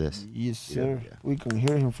headphones for this. Yes, sir. Yeah. We can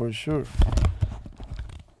hear him for sure.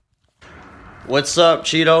 What's up,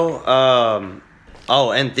 Chito?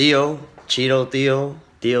 And Theo. Theo,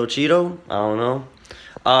 Chito. I don't know.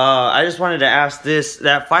 I just wanted to ask this.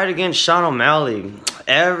 That fight against Sean O'Malley,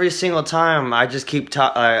 every single time I just keep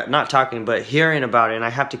not talking, but hearing about it, and I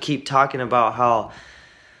have to keep talking about how,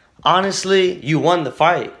 honestly, you won the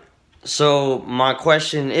fight. So my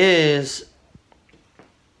question is,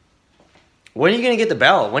 when are you going to get the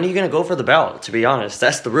belt? When are you going to go for the belt, to be honest?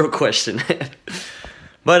 That's the real question.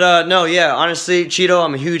 But, no, yeah, honestly, Chito,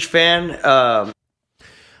 I'm a huge fan.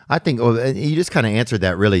 I think you just kind of answered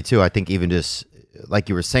that really, too. I think even just like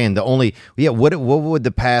you were saying, what would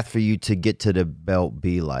the path for you to get to the belt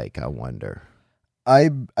be like, I wonder? I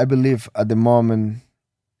believe at the moment,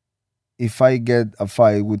 if I get a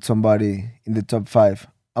fight with somebody in the top 5,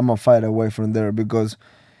 I'm a fight away from there because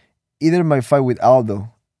either my fight with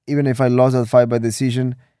Aldo, even if I lost that fight by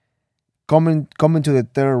decision, coming to the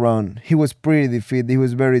third round, he was pretty defeated. He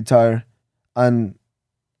was very tired, and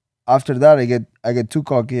after that, I get too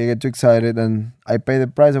cocky, I get too excited, and I pay the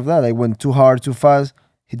price of that. I went too hard, too fast.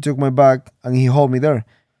 He took my back, and he held me there.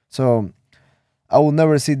 So I will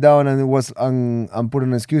never sit down and put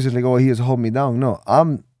an excuse like, oh, he just hold me down. No,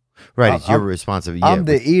 it's your responsibility. I'm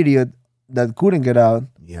the idiot that couldn't get out.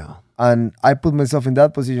 Yeah. And I put myself in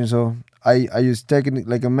that position. So I just take it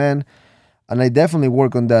like a man. And I definitely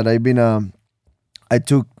work on that. I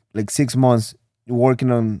took like 6 months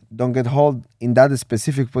working on don't get hold in that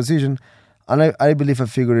specific position. And I believe I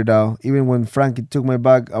figured it out. Even when Frankie took my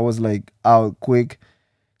back, I was like out quick.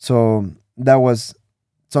 So that was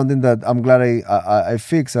something that I'm glad I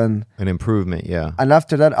fixed. And an improvement, yeah. And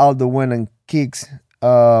after that, Aldo went and kicks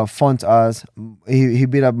Font's ass. He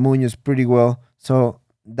beat up Munoz pretty well. So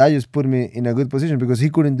that just put me in a good position because he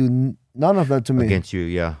couldn't do none of that to me. Against you,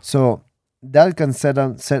 yeah. So that can set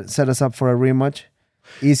us up for a rematch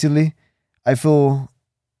easily. I feel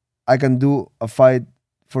I can do a fight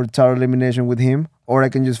for title elimination with him, or I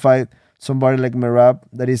can just fight somebody like Merab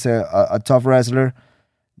that is a tough wrestler.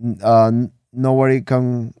 Nobody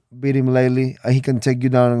can beat him lately. He can take you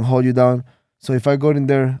down and hold you down. So if I go in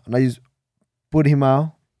there and I just put him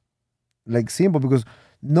out, like simple, because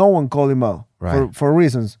no one called him out for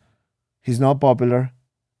reasons. He's not popular.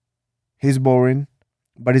 He's boring,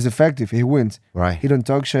 but he's effective. He wins. Right. He don't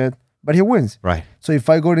talk shit, but he wins. Right. So if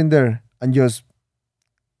I go in there and just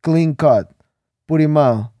clean cut, put him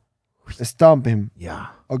out, stomp him. Yeah.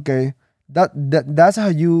 Okay. That's how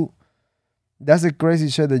you. That's the crazy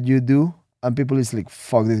shit that you do, and people is like,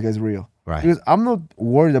 "Fuck, this guy's real." Right. Because I'm not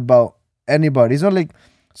worried about anybody. It's not like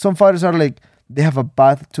some fighters are like they have a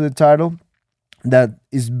path to the title that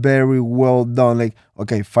is very well done. Like,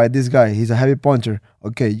 okay, fight this guy. He's a heavy puncher.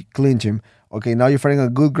 Okay, clinch him. Okay, now you're fighting a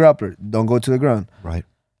good grappler. Don't go to the ground. Right.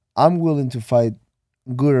 I'm willing to fight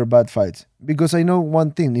good or bad fights because I know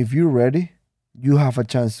one thing. If you're ready, you have a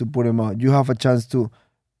chance to put him out. You have a chance to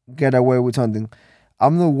get away with something.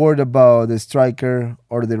 I'm not worried about the striker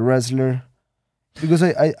or the wrestler because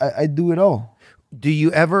I do it all. Do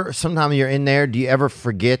you ever, sometime you're in there, do you ever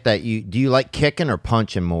forget that do you like kicking or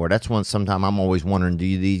punching more? That's one sometime I'm always wondering,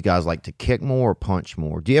 these guys like to kick more or punch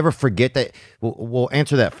more? Do you ever forget that? We'll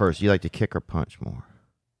answer that first. Do you like to kick or punch more?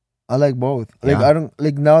 I like both. Yeah. Like I don't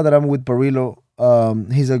like now that I'm with Parillo,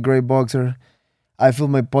 he's a great boxer. I feel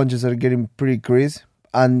my punches are getting pretty crisp,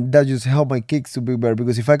 and that just help my kicks to be better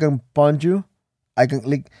because if I can punch you, I can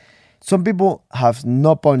like some people have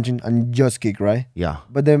no punching and just kick, right? Yeah.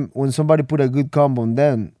 But then when somebody put a good combo on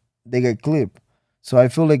them, they get clipped. So I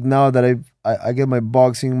feel like now that I get my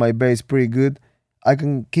boxing, my base pretty good, I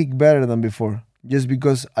can kick better than before. Just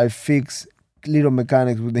because I fix little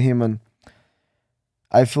mechanics with him, and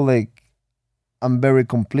I feel like I'm very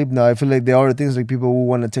complete now. I feel like there are things like people who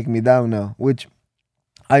want to take me down now, which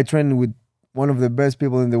I train with one of the best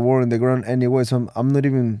people in the world in the ground anyway, so I'm not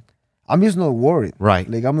even I'm just not worried. Right.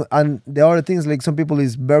 Like and the other things, like some people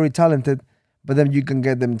is very talented, but then you can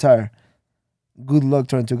get them tired. Good luck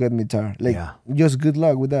trying to get me tired. Like just good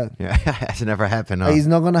luck with that. Yeah, it's never happened. Huh? It's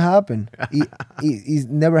not gonna happen. It's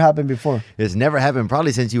never happened before. It's never happened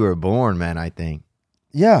probably since you were born, man. I think.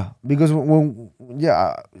 Yeah, because I'm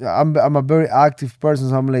a very active person.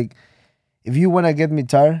 So I'm like, if you wanna get me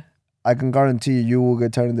tired, I can guarantee you will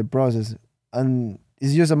get tired in the process. And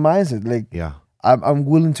it's just a mindset. Like, I'm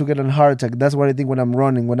willing to get a heart attack. That's what I think when I'm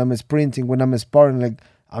running, when I'm sprinting, when I'm sparring. Like,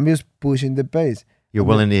 I'm just pushing the pace. You're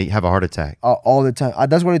willing to have a heart attack all the time.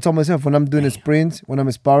 That's what I told myself when I'm doing a sprint, when I'm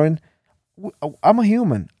sparring. I'm a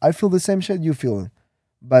human. I feel the same shit you feel,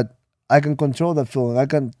 but I can control that feeling. I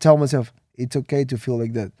can tell myself it's okay to feel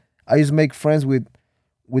like that. I just make friends with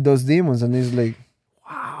those demons, and it's like,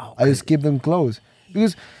 wow. I just keep them close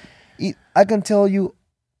because I can tell you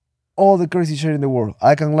all the crazy shit in the world.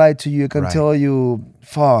 I can lie to you. I can tell you,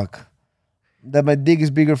 fuck, that my dick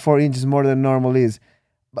is bigger 4 inches more than normal is,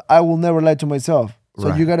 but I will never lie to myself.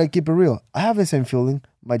 So you gotta keep it real. I have the same feeling.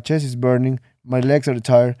 My chest is burning. My legs are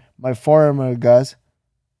tired. My forearm are gas.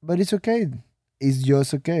 But it's okay. It's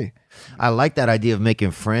just okay. I like that idea of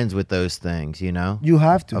making friends with those things, you know? You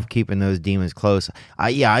have to. Of keeping those demons close.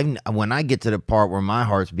 When I get to the part where my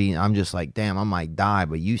heart's beating, I'm just like, damn, I might die.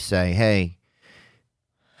 But you say, hey.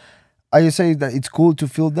 I just say that it's cool to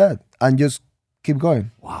feel that and just keep going.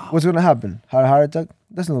 Wow. What's going to happen? Heart attack?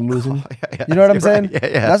 That's not losing. You know what I'm saying?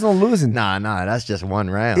 Yeah. That's not losing. Nah, that's just one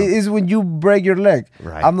round. It is when you break your leg.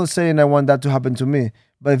 Right. I'm not saying I want that to happen to me,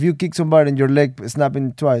 but if you kick somebody and your leg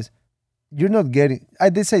snapping twice, you're not getting. I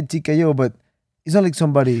did say TKO, but it's not like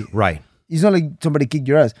somebody. Right. It's not like somebody kicked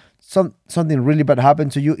your ass. Something really bad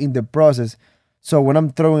happened to you in the process. So when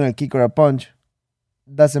I'm throwing a kick or a punch,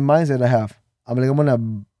 that's the mindset I have. I'm like, I'm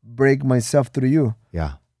gonna break myself through you.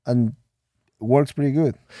 Yeah. And it works pretty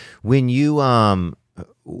good. When you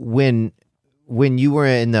when you were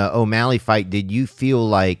in the O'Malley fight, did you feel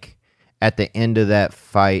like at the end of that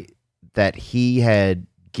fight that he had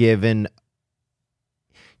given,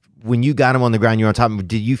 when you got him on the ground, you were on top of him,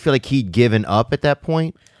 did you feel like he'd given up at that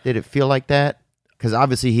point? Did it feel like that? Because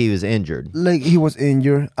obviously he was injured. Like he was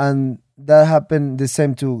injured, and that happened the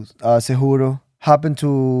same to Seguro, happened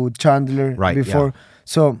to Chandler before. Yeah.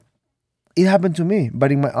 So it happened to me,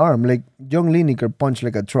 but in my arm. Like John Lineker punched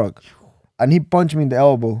like a truck, and he punched me in the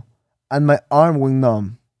elbow, and my arm went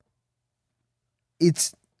numb.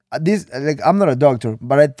 It's this, like, I'm not a doctor,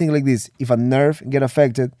 but I think like this: if a nerve get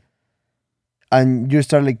affected, and you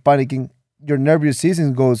start like panicking, your nervous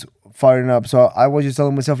system goes firing up. So I was just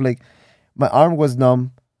telling myself, like, my arm was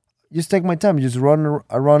numb. Just take my time, just run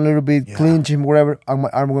around a little bit, clinch him, whatever, and my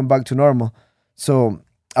arm went back to normal. So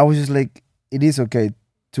I was just like, it is okay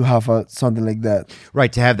to have something like that.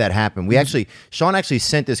 Right, to have that happen. Sean actually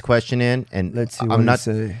sent this question in, and let's see what he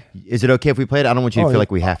say. Is it okay if we play it? I don't want you to feel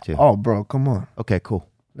like we have to. Oh, bro, come on. Okay, cool.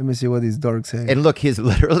 Let me see what these dorks say. And look, he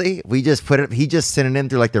just put it, he just sent it in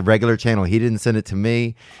through like the regular channel. He didn't send it to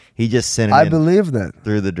me. He just sent it I believe that.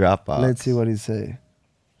 Through the Dropbox. Let's see what he say.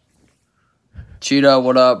 Chito,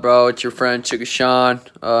 what up, bro? It's your friend Chicka Sean.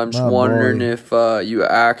 I'm just wondering if you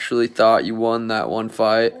actually thought you won that one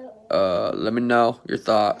fight. Let me know your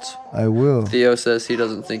thoughts. I will. Theo says he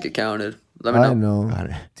doesn't think it counted. Let me know. I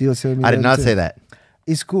know. Theo said me I did not say that.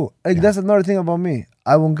 It's cool. Like that's another thing about me.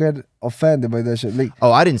 I won't get offended by that shit. Like,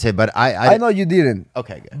 I didn't say, but I know you didn't.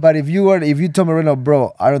 Okay, good. But if you told me right now,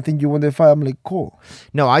 bro, I don't think you won the fight, I'm like, cool.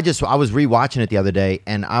 No, I was rewatching it the other day,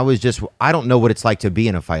 and I don't know what it's like to be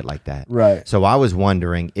in a fight like that. Right. So I was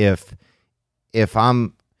wondering if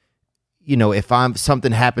I'm, if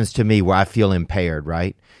something happens to me where I feel impaired,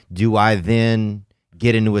 right? Do I then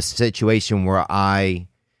get into a situation where I'm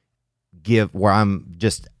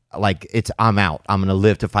just like I'm out. I'm gonna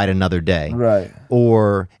live to fight another day, right?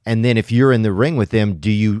 And then if you're in the ring with them,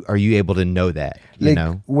 are you able to know that? You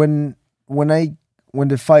know, when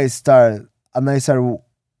the fight started and I started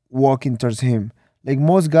walking towards him, like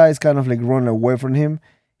most guys kind of like run away from him.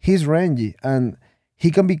 He's rangy and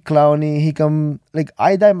he can be clowny. He can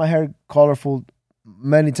I dye my hair colorful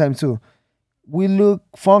many times too. We look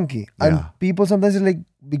funky, and people sometimes are like,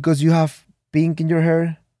 because you have pink in your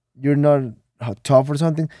hair, you're not tough or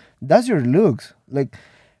something. That's your looks. Like,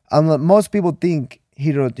 most people think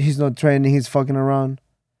he's not training, he's fucking around.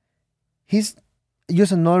 He's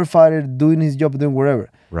just another fighter doing his job, doing whatever.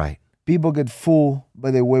 Right. People get fooled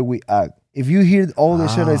by the way we act. If you hear all the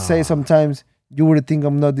shit I say sometimes, you would think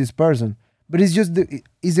I'm not this person. But it's just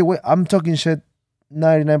it's the way I'm talking shit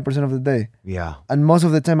 99% of the day. Yeah. And most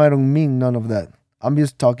of the time I don't mean none of that. I'm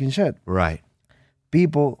just talking shit. Right.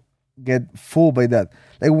 People get fooled by that.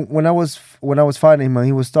 Like when I was fighting him and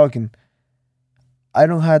he was talking, I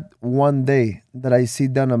don't had one day that I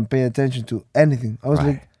sit down and pay attention to anything. I was Right.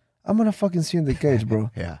 like, I'm gonna fucking see you in the cage, bro.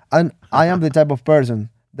 Yeah. And I am the type of person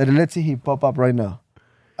that let's say he pop up right now,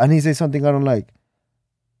 and he say something I don't like.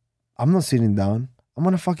 I'm not sitting down. I'm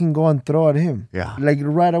gonna fucking go and throw at him. Yeah. Like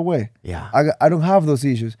right away. Yeah. I don't have those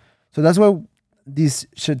issues. So that's why this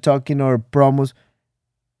shit talking or promos,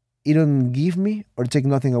 it don't give me or take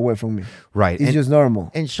nothing away from me. Right. It's just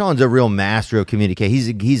normal. And Sean's a real master of communication.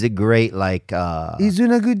 He's a great He's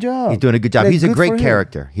doing a good job. he's doing a good job. Like, He's a good great for him.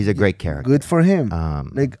 character. He's a great character. Good for him.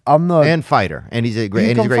 Like I'm not. And fighter. And he's a great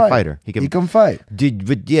he can fighter. He can fight.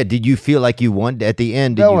 Did you feel like you won at the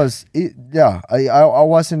end? That was it. Yeah, I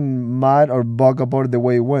wasn't mad or bugged about the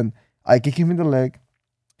way it went. I kicked him in the leg.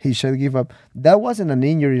 He should give up. That wasn't an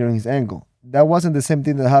injury on his ankle. That wasn't the same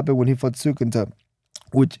thing that happened when he fought Sukanta.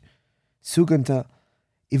 Which Sukanta,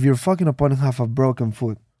 if your fucking opponent have a broken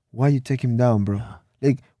foot, why you take him down, bro?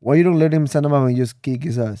 Like why you don't let him stand him up and just kick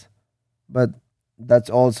his ass? But that's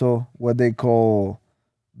also what they call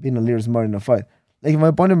being a little smart in a fight. Like if my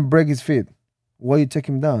opponent break his feet, why you take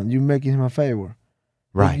him down? You're making him a favor.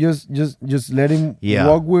 right. Just let him Yeah.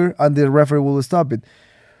 walk where and the referee will stop it.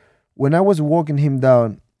 When I was walking him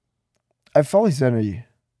down, I felt his energy.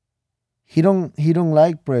 He don't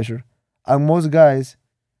like pressure. And most guys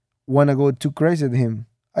wanna go too crazy at him.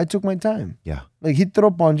 I took my time. Yeah. Like he throw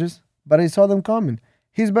punches, but I saw them coming.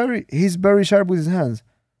 He's very sharp with his hands.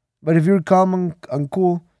 But if you're calm and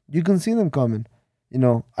cool, you can see them coming. You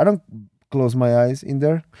know, I don't close my eyes in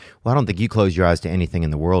there. Well, I don't think you close your eyes to anything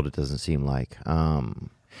in the world. It doesn't seem like.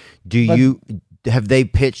 Have they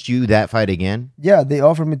pitched you that fight again? Yeah, they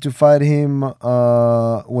offered me to fight him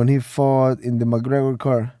when he fought in the McGregor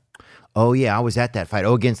car. Oh yeah, I was at that fight.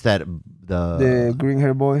 Oh, against the green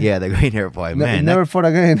hair boy. yeah, the green hair boy. Man, never fought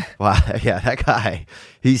again. wow, yeah, that guy.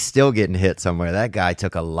 He's still getting hit somewhere. That guy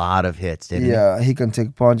took a lot of hits, didn't he? Yeah, he can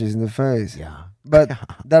take punches in the face. Yeah. But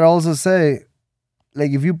that also say,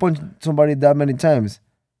 like, if you punch somebody that many times,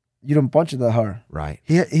 you don't punch it that hard. Right.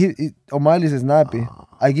 He O'Malley's snappy.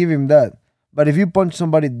 I give him that. But if you punch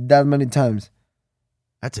somebody that many times,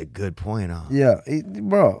 That's a good point, huh? yeah,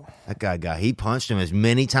 bro. That he punched him as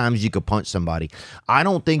many times as you could punch somebody. I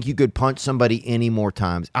don't think you could punch somebody any more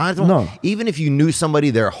times. No. Even if you knew somebody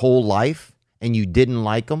their whole life and you didn't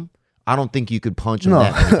like them, I don't think you could punch them No,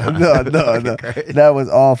 that many times. no. That was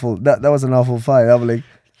awful. That was an awful fight. I'm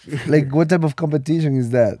like, what type of competition is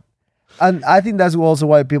that? And I think that's also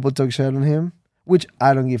why people took shit on him, which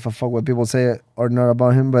I don't give a fuck what people say or not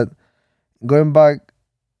about him. But going back,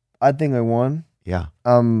 I think I won. Yeah.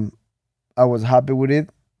 I was happy with it,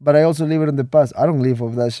 but I also leave it in the past. I don't live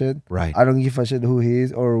off that shit. Right. I don't give a shit who he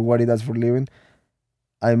is or what he does for a living.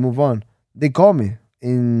 I move on. They called me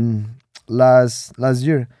in last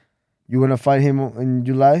year. You wanna fight him in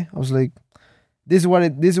July? I was like, this is what I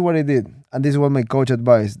did, and this is what my coach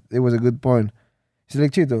advised. It was a good point. He's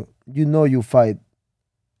like, Chito, you fight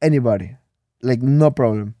anybody, like no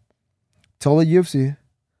problem. Tell the UFC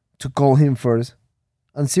to call him first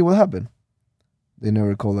and see what happened. They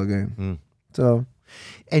never called again. So,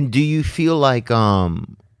 And do you feel like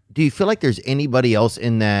there's anybody else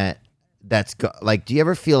in that's like, do you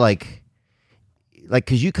ever feel like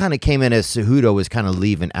because you kind of came in as Cejudo was kind of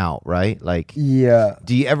leaving out, right? Like, yeah.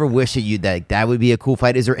 do you ever wish that would be a cool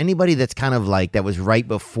fight? Is there anybody that's kind of like that was right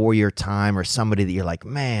before your time, or somebody that you're like,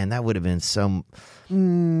 man, that would have been some?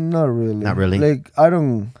 Not really. Not really? Like, I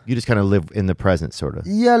don't. You just kind of live in the present, sort of.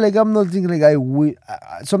 Yeah, like I'm not thinking like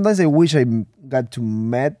sometimes I wish I got to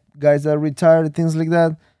met guys that retired, things like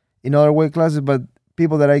that, in other weight classes. But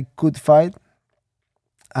people that I could fight,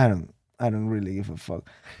 I don't really give a fuck.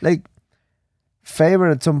 Like, Faber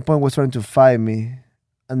at some point was trying to fight me,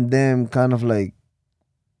 and then kind of like,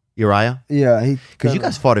 Uriah? yeah, he. Because you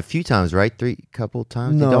guys fought a few times, right? Couple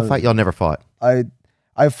times? No. Y'all fight? Y'all never fought?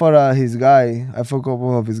 I fought his guy. I fought a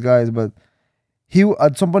couple of his guys, but he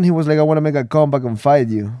at some point he was like, I want to make a comeback and fight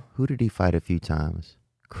you. Who did he fight a few times?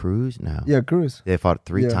 Cruz? No. Yeah, Cruz. They fought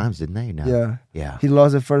three Yeah. times, didn't they? No. Yeah. Yeah. He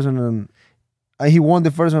lost the first one and he won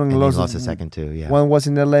the first one and, And lost, he lost the second too, yeah. One was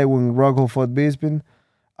in LA when Rocco fought Bisping,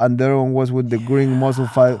 and the other one was with the green muscle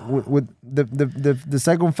fight. With the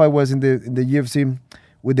second fight was in the UFC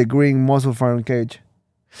with the green muscle fight cage.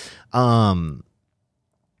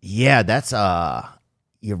 Yeah, that's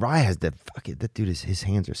Uriah has that dude his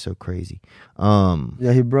hands are so crazy.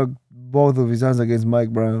 Yeah, he broke both of his hands against Mike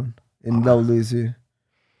Brown in WC.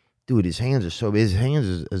 Dude, his hands are so his hands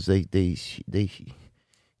is they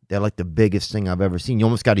They're like the biggest thing I've ever seen. You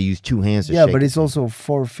almost got to use 2 hands to Yeah, shake but it. he's also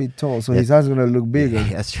 4 feet tall, so his eyes are gonna look bigger.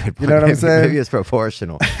 Yeah, that's true. You know what I'm saying? Maybe it's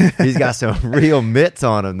proportional. He's got some real mitts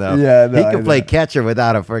on him, though. Yeah, no, he I can play know. catcher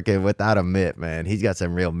without a mitt, man. He's got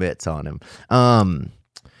some real mitts on him.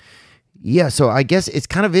 Yeah, so I guess it's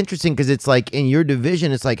kind of interesting because it's like in your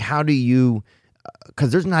division, it's like how do you?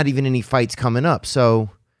 Because there's not even any fights coming up. So,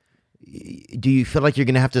 do you feel like you're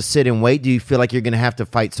going to have to sit and wait? Do you feel like you're going to have to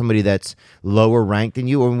fight somebody that's lower ranked than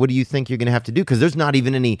you, or what do you think you're going to have to do? Because there's not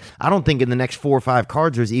even any. I don't think in the next 4 or 5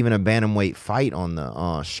 cards there's even a bantamweight fight on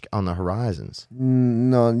the horizons.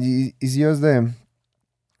 No, it's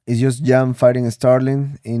just Jam fighting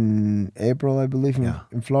Starling in April, I believe,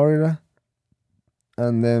 in Florida,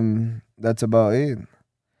 and then that's about it.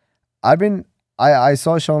 I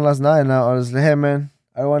saw Sean last night, and I was like, hey man,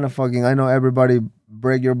 I know everybody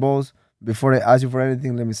break your balls. Before I ask you for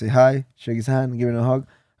anything, let me say hi, shake his hand, give him a hug.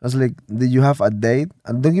 I was like, did you have a date?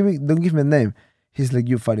 And don't give me a name. He's like,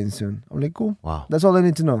 you fighting soon. I'm like, cool. Wow. That's all I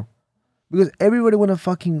need to know. Because everybody wanna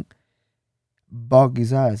fucking bug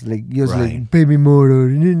his ass. Like, just like, baby murder,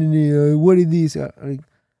 what is this? Like,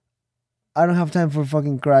 I don't have time for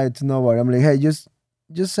fucking cry to nobody. I'm like, hey, just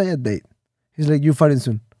say a date. He's like, you fighting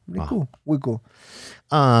soon. I'm like, cool, we cool.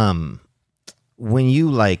 When you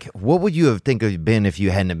what would you have been if you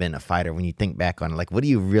hadn't have been a fighter? When you think back on it, like, what do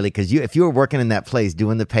you really? Because if you were working in that place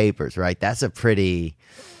doing the papers, right? That's a pretty.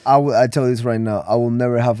 I tell you this right now. I will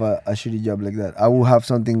never have a shitty job like that. I will have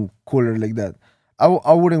something cooler like that. I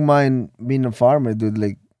wouldn't mind being a farmer, dude.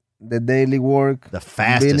 Like the daily work. The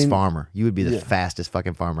fastest farmer. You would be the fastest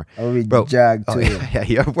fucking farmer. I would be jacked too. Yeah,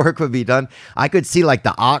 your work would be done. I could see like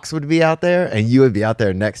the ox would be out there and you would be out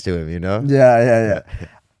there next to him, you know? Yeah.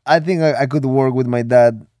 I think I could work with my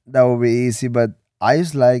dad. That would be easy. But I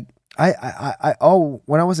just like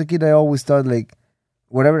when I was a kid, I always thought like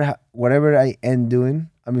whatever I end doing,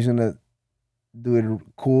 I'm just gonna do it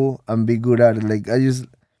cool and be good at it. Like I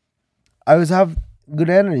always have good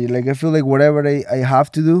energy. Like I feel like whatever I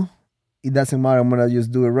have to do, it doesn't matter. I'm gonna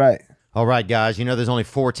just do it right. All right, guys. You know there's only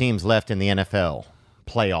 4 teams left in the NFL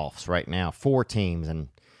playoffs right now. 4 teams, and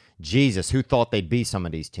Jesus, who thought they'd be some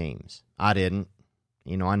of these teams? I didn't.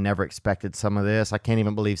 You know, I never expected some of this. I can't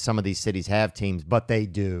even believe some of these cities have teams, but they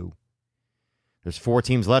do. There's 4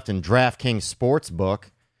 teams left, and DraftKings Sportsbook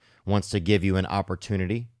wants to give you an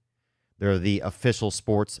opportunity. They're the official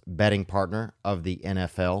sports betting partner of the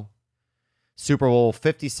NFL. Super Bowl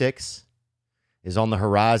 56 is on the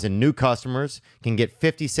horizon. New customers can get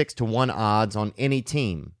 56-1 odds on any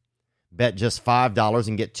team. Bet just $5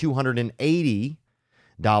 and get $280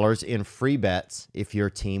 in free bets if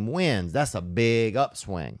your team wins. That's a big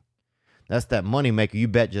upswing. That's that money maker. You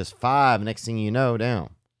bet just $5. Next thing you know,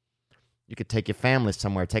 down. You could take your family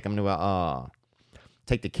somewhere. Take them to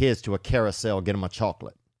take the kids to a carousel. Get them a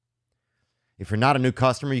chocolate. If you're not a new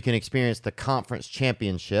customer, you can experience the conference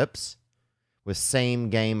championships with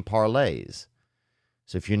same game parlays.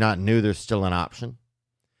 So if you're not new, there's still an option.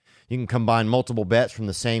 You can combine multiple bets from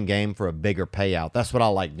the same game for a bigger payout. That's what I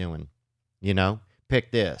like doing. You know,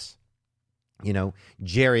 pick this. You know,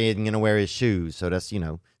 Jerry isn't going to wear his shoes, so that's,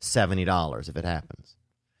 $70 if it happens.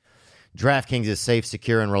 DraftKings is safe,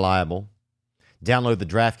 secure, and reliable. Download the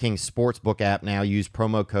DraftKings Sportsbook app now. Use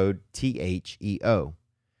promo code THEO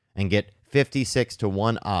and get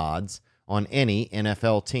 56-1 odds on any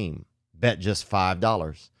NFL team. Bet just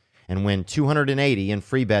 $5 and win $280 in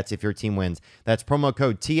free bets if your team wins. That's promo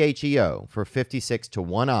code THEO for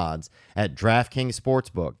 56-1 odds at DraftKings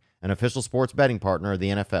Sportsbook, an official sports betting partner of the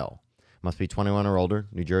NFL. Must be 21 or older,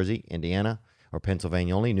 New Jersey, Indiana, or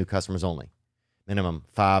Pennsylvania only. New customers only. Minimum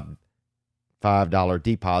 $5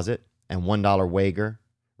 deposit and $1 wager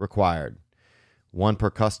required. 1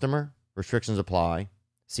 per customer. Restrictions apply.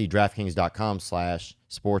 See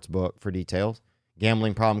DraftKings.com/sportsbook for details.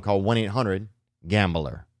 Gambling problem, call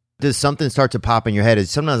 1-800-GAMBLER. Does something start to pop in your head?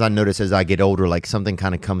 Sometimes I notice as I get older, like something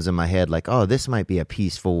kind of comes in my head, like, oh, this might be a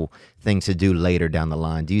peaceful thing to do later down the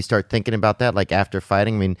line. Do you start thinking about that, like after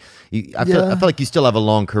fighting? I mean, I feel like you still have a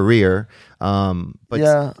long career. But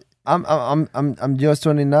yeah, I'm just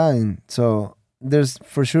 29, so there's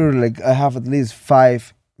for sure like I have at least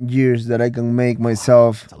 5 years that I can make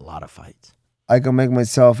myself. It's a lot of fights. I can make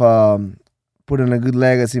myself put in a good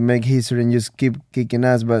legacy, make history, and just keep kicking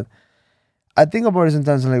ass. But I think about it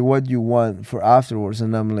sometimes, like what you want for afterwards,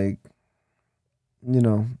 and I'm like,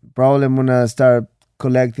 probably I'm gonna start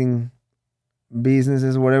collecting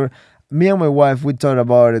businesses, whatever. Me and my wife, we thought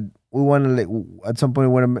about it. We want to at some point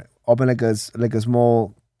we want to open like a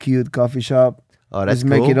small cute coffee shop. Oh, that's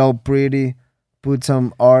just cool. Make it all pretty, put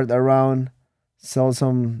some art around, sell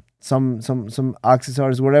some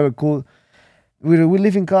accessories, whatever cool. we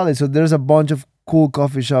live in Cali, so there's a bunch of cool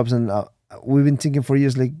coffee shops, and we've been thinking for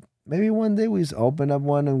years, like maybe one day we just open up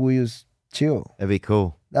one and we just chill. That'd be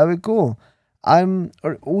cool. That'd be cool.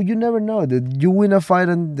 You never know. That you win a fight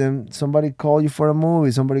and then somebody call you for a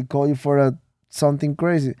movie, somebody call you for something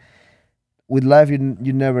crazy. With life, you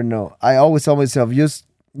never know. I always tell myself, just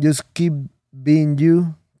keep being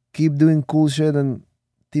you, keep doing cool shit, and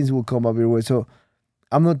things will come up your way. So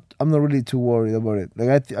I'm not really too worried about it.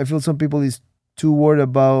 Like I feel some people is too worried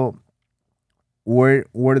about where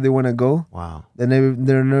they want to go. Wow. They're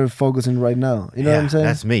never focusing right now. You know what I'm saying?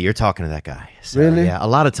 That's me. You're talking to that guy. So, Really? Yeah. A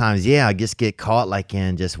lot of times, I just get caught like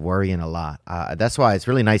in just worrying a lot. That's why it's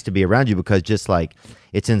really nice to be around you, because just like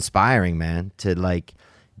it's inspiring, man, to like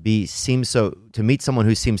to meet someone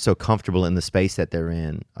who seems so comfortable in the space that they're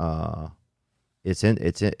in. It's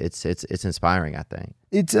inspiring, I think.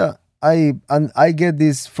 It's I get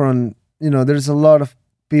this from, there's a lot of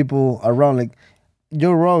people around. Like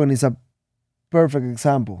Joe Rogan is a perfect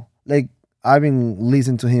example. Like I've been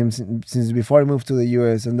listening to him since before I moved to the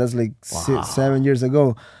US, and that's like 7 years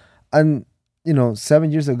ago. And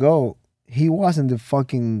 7 years ago, he wasn't the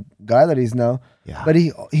fucking guy that he's now. Yeah. But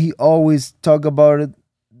he always talk about it.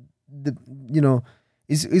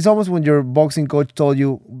 It's almost when your boxing coach told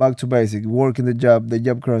you back to basic, work in the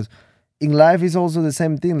job cross. In life, it's also the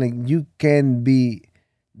same thing. Like you can be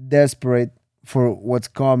desperate for what's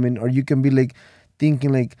coming, or you can be like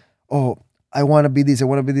thinking like, oh, I want to be this, I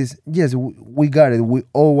want to be this. Yes, we got it. We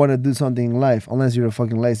all want to do something in life, unless you're a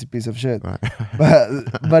fucking lazy piece of shit. Right.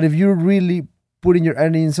 But if you're really putting your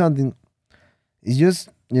energy in something, it's just,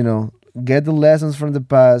 get the lessons from the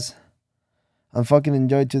past and fucking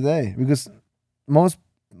enjoy today. Because most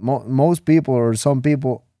people, or some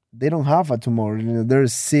people, they don't have a tomorrow. They're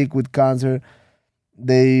sick with cancer.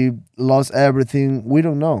 They lost everything. We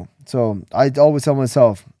don't know. So I always tell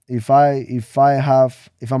myself, if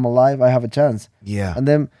I'm alive, I have a chance. Yeah. And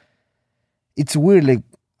then it's weird. Like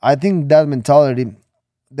I think that mentality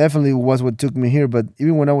definitely was what took me here. But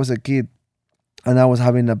even when I was a kid and I was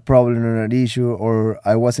having a problem or an issue, or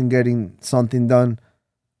I wasn't getting something done,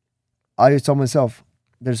 I just told myself,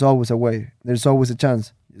 there's always a way. There's always a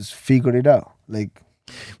chance. Just figure it out. Like,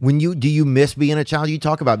 do you miss being a child? You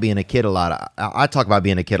talk about being a kid a lot. I talk about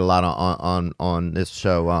being a kid a lot on this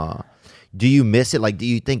show. Do you miss it? Like, do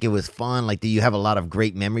you think it was fun? Like, do you have a lot of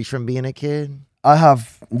great memories from being a kid?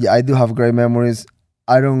 I do have great memories.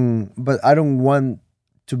 I don't want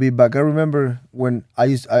to be back. I remember when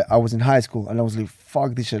I was in high school and I was like,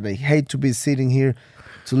 fuck this shit. I hate to be sitting here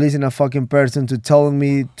to listen to a fucking person to telling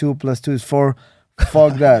me 2 + 2 is 4.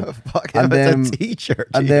 Fuck that. Fuck, and then, a teacher.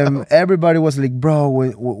 And then everybody was like, bro,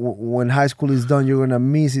 when high school is done, you're gonna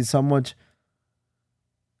miss it so much.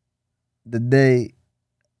 The day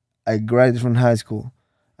I graduated from high school,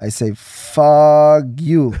 I say, fuck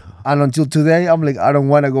you. And until today, I'm like, I don't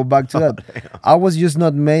want to go back to that. I was just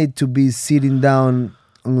not made to be sitting down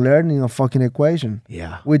and learning a fucking equation.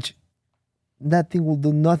 Yeah. Which that thing will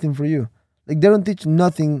do nothing for you. Like, they don't teach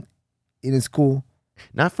nothing in a school.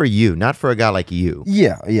 Not for you, not for a guy like you.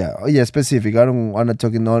 Yeah, specific. I'm not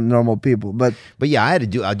talking normal people, but yeah, I had to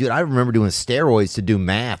do. I remember doing steroids to do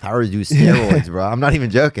math. I would do steroids, bro. I'm not even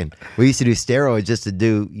joking. We used to do steroids just to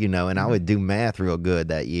do, and I would do math real good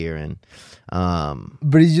that year. And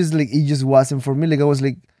but it's just like it just wasn't for me. Like I was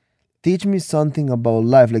like, teach me something about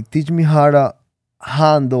life. Like teach me how to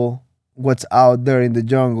handle what's out there in the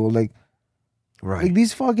jungle. Like. Right. Like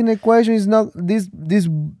this fucking equation is not, these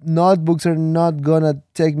notebooks are not gonna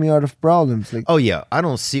take me out of problems. Like, oh yeah, I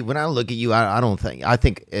don't see, when I look at you, I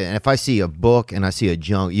think if I see a book and I see a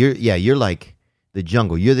jungle, you're like the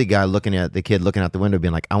jungle. You're the guy looking at the kid looking out the window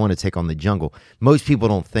being like, I want to take on the jungle. Most people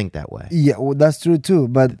don't think that way. Yeah, well, that's true too.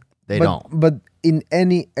 But they don't. But in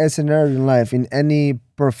any scenario in life, in any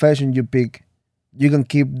profession you pick, you can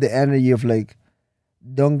keep the energy of like,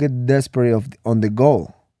 don't get desperate on the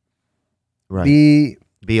goal. Right.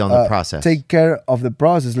 Be on the process. Take care of the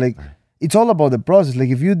process. Like it's all about the process. Like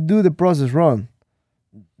if you do the process wrong,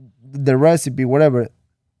 the recipe, whatever,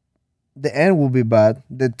 the end will be bad.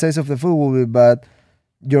 The taste of the food will be bad.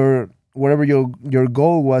 Whatever your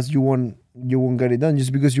goal was, you won't get it done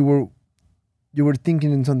just because you were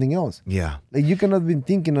thinking in something else. Yeah. Like you cannot be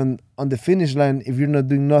thinking on the finish line if you're not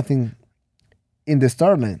doing nothing in the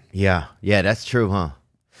start line. Yeah. Yeah, that's true, huh?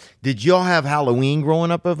 Did y'all have Halloween growing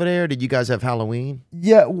up over there? Did you guys have Halloween?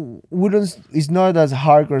 Yeah, we don't. It's not as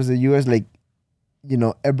hardcore as the US. Like,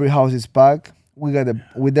 every house is packed. We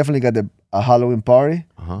definitely got a Halloween party,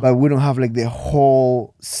 but we don't have like the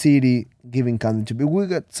whole city giving candy to people. We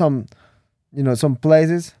got some, some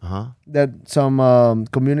places that some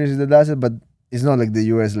communities that does it, but it's not like the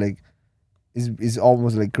US. Like It's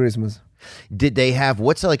almost like Christmas. Did they have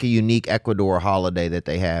what's like a unique Ecuador holiday that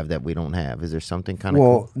they have that we don't have? Is there something kind of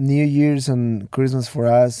Well, New Year's and Christmas for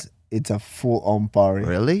us, it's a full-on party.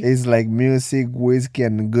 Really? It's like music, whiskey,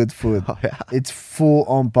 and good food. Oh, yeah. It's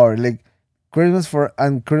full-on party. Like Christmas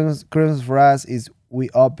for us is we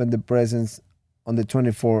open the presents on the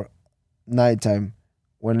 24th nighttime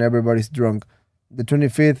when everybody's drunk. The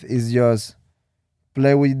 25th is just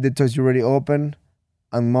play with the toys you already opened,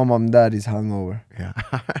 and mom and dad is hungover. Yeah.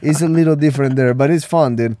 It's a little different there, but it's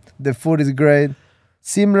fun, dude. The food is great.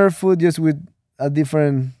 Similar food, just with a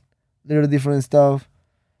little different stuff.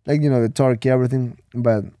 Like, the turkey, everything,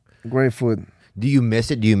 but great food. Do you miss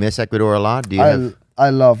it? Do you miss Ecuador a lot? Do you I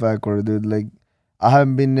love Ecuador, dude. Like, I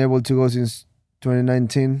haven't been able to go since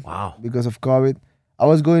 2019 Wow. because of COVID. I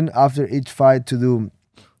was going after each fight to do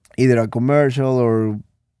either a commercial or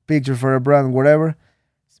picture for a brand, whatever.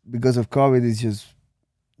 Because of COVID, it's just,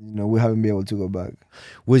 we haven't been able to go back.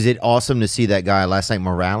 Was it awesome to see that guy last night,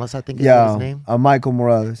 Morales, I think is his name? Michael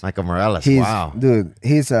Morales. Michael Morales, He's, wow. Dude,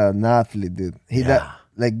 he's an athlete, dude. Yeah.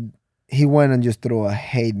 He went and just threw a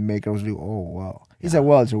hate maker. I was like, oh, wow. He's a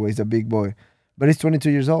welterweight. He's a big boy. But he's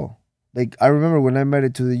 22 years old. Like, I remember when I made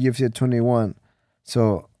it to the UFC at 21.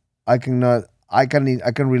 So I can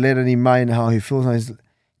relate and imagine how he feels.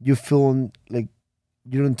 You feel like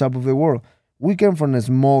you're on top of the world. We came from a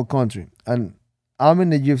small country, and I'm in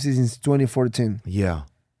the UFC since 2014. Yeah.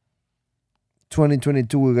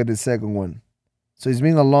 2022, we got the second one. So it's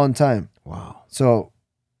been a long time. Wow. So,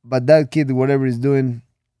 but that kid, whatever he's doing,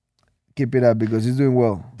 keep it up because he's doing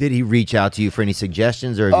well. Did he reach out to you for any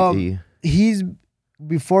suggestions or He's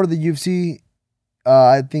before the UFC.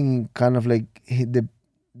 I think kind of like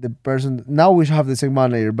the person. Now we have the same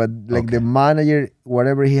manager, but like Okay. the manager,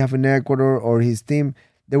 whatever he have in Ecuador or his team,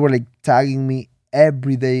 they were like tagging me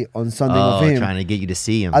every day on something of him, trying to get you to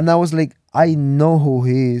see him. and I was like, I know who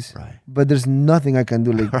he is, Right. but there's nothing I can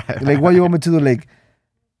do. Like, Right, what you want me to do? Like,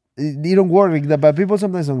 it don't work like that. But people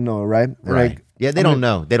sometimes don't know, right? Right. Like, Yeah, they I'm don't like-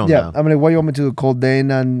 know. They don't yeah, know. I'm like, what you want me to do? Call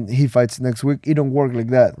Dana and he fights next week? It don't work like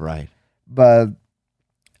that. Right. But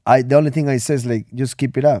the only thing I say is like, just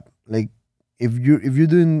keep it up. Like, if you're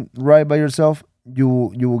doing right by yourself, you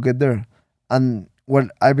will get there. And what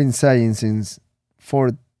I've been saying since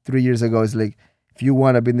 3 years ago is like, if you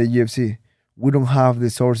want to be in the UFC, we don't have the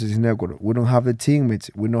sources in Ecuador. We don't have the teammates.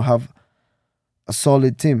 We don't have a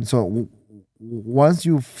solid team. So once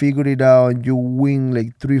you figure it out and you win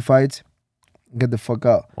like 3 fights, get the fuck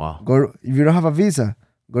out. Wow. If you don't have a visa,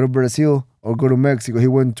 go to Brazil or go to Mexico. He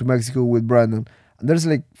went to Mexico with Brandon. And there's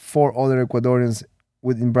like 4 other Ecuadorians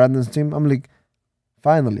within Brandon's team. I'm like,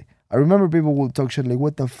 finally. I remember people will talk shit like,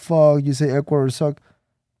 what the fuck? You say Ecuador suck?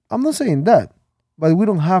 I'm not saying that. But we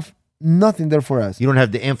don't have nothing there for us. You don't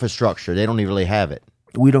have the infrastructure. They don't even really have it.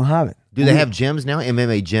 We don't have it. Do they have gyms now?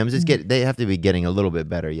 MMA gyms? They have to be getting a little bit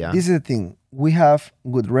better, yeah? This is the thing. We have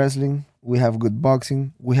good wrestling. We have good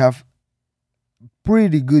boxing. We have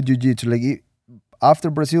pretty good jiu-jitsu. Like, after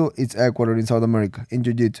Brazil, it's Ecuador in South America in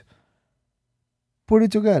jiu-jitsu. Put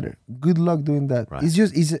it together. Good luck doing that. Right. It's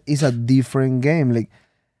just it's a different game. Like,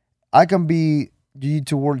 I can be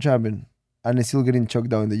jiu-jitsu world champion and I still getting choked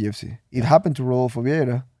down in the UFC. It happened to Rodolfo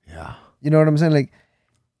Vieira. Yeah. You know what I'm saying? Like,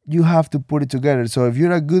 you have to put it together. So if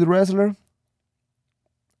you're a good wrestler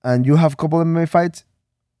and you have a couple of MMA fights,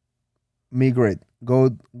 great.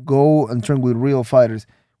 Go and train with real fighters.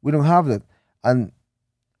 We don't have that. And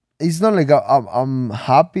it's not like I'm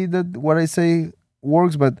happy that what I say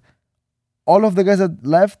works, but all of the guys that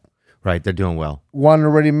left, Right, they're doing well. one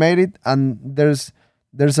already made it, and there's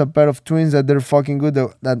a pair of twins that they're fucking good.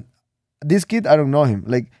 That this kid, I don't know him.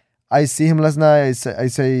 Like, I see him last night. I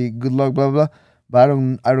say good luck, blah blah. But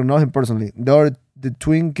I don't know him personally. The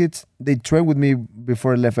twin kids, they trained with me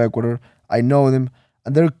before I left Ecuador. I know them,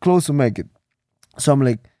 and they're close to make it. So I'm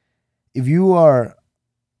like, if you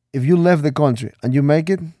left the country and you make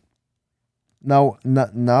it, now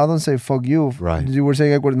don't say fuck you. Right. You were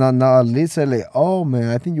saying Ecuador. Now at least say like, oh man,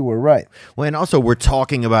 I think you were right. Well, and also we're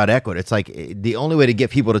talking about Ecuador. It's like the only way to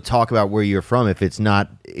get people to talk about where you're from, if it's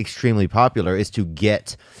not extremely popular, is to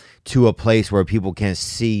get to a place where people can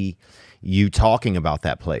see you talking about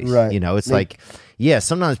that place. Right. You know, it's like, yeah,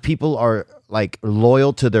 sometimes people are like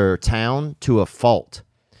loyal to their town to a fault.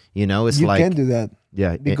 You know, it's You like, can't do that.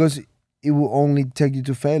 yeah, Because it will only take you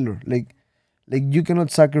to failure. Like you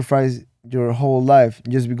cannot sacrifice your whole life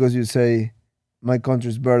just because you say my country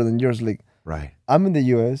is better than yours. Like, right. I'm in the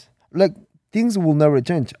US. Like, things will never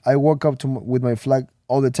change. I walk up with my flag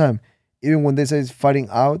all the time. Even when they say it's fighting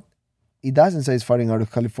out, it doesn't say it's fighting out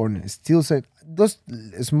of California. It still says those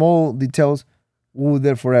small details we're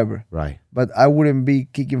there forever. Right. But I wouldn't be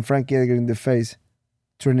kicking Frankie Edgar in the face,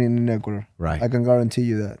 training in Ecuador. Right. I can guarantee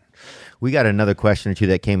you that. We got another question or two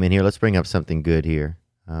that came in here. Let's bring up something good here.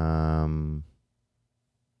 I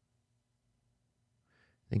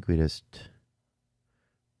think we just...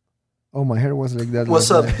 Oh, my hair was like that.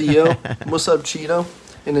 What's last up, night. Theo? What's up, Chito?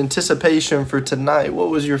 In anticipation for tonight, what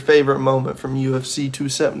was your favorite moment from UFC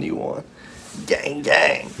 271? Gang,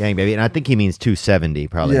 gang. Gang, baby. And I think he means 270,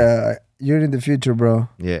 probably. Yeah, you're in the future, bro.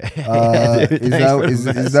 Yeah.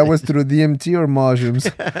 Is that was through DMT or mushrooms?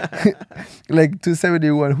 Like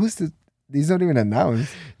 271. Who's the? He's not even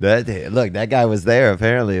announced. Look, that guy was there,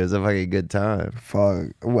 apparently. It was a fucking good time.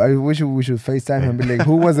 Fuck. I wish we should FaceTime him and be like,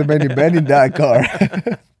 who was the Benny Ben in that car?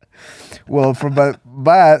 Well, but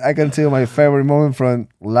I can tell you my favorite moment from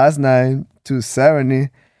last night, 270.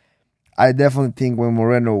 I definitely think when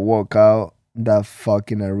Moreno walked out, that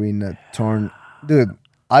fucking arena turned. Dude,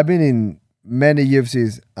 I've been in many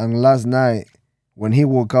UFCs, and last night when he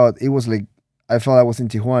walked out, it was like I felt I was in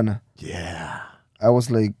Tijuana. Yeah. I was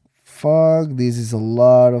like, fuck, this is a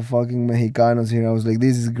lot of fucking Mexicanos here. I was like,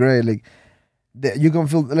 this is great. Like, you can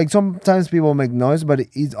feel, like, sometimes people make noise, but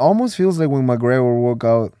it almost feels like when McGregor walk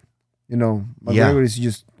out, you know, McGregor is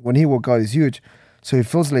just, when he walk out, is huge. So it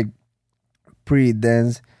feels like pretty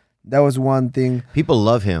dense. That was one thing. People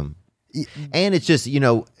love him. And it's just, you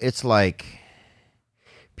know, it's like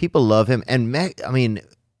people love him. And, Mexican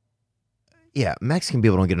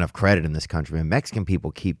people don't get enough credit in this country, man. Mexican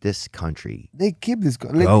people keep this country They keep this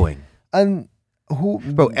going. And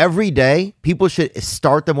Bro, every day, people should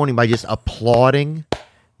start the morning by just applauding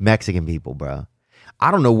Mexican people, bro.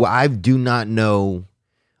 I don't know. I don't know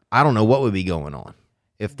what would be going on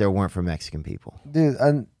if there weren't for Mexican people. dude,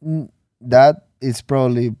 and that is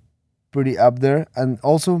probably pretty up there. And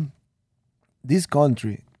also, this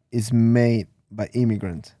country is made by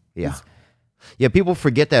immigrants. Yeah. Yeah, people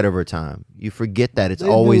forget that over time. You forget that it's They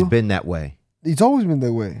always do. been that way. It's always been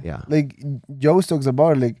that way. Yeah. Like Joe talks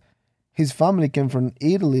about it, like his family came from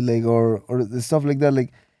Italy, like or the stuff like that.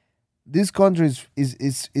 Like this country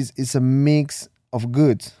is a mix of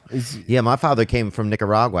goods. Yeah, my father came from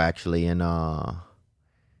Nicaragua actually in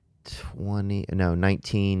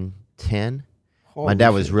 1910. My dad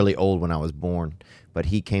was really old when I was born, but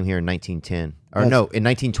he came here in 1910. In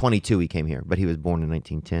 1922 he came here, but he was born in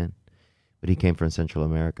 1910. But he came from Central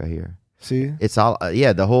America here. See, It's all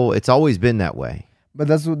it's always been that way. but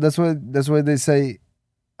that's why they say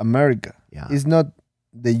America. Yeah. It's not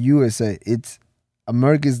the USA. It's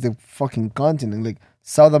America is the fucking continent. Like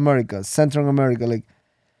South America, Central America. Like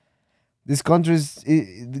this country's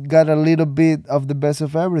it got a little bit of the best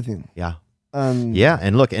of everything. Yeah. Yeah,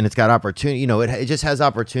 And look, and it's got opportunity. You know, it just has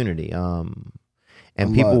opportunity. And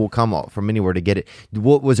people will come from anywhere to get it.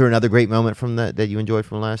 What was there another great moment from that you enjoyed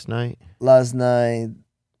from last night? last night.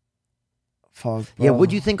 Fuck. Yeah, bro.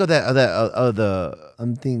 what'd you think of that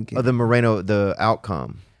I'm thinking. of the Moreno the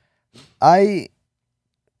outcome? I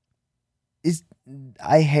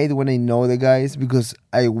hate when I know the guys because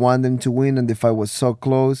I want them to win and the fight was so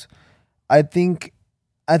close. I think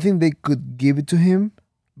they could give it to him,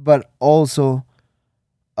 but also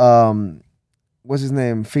what's his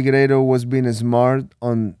name? Figueiredo was being smart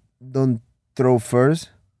on don't throw first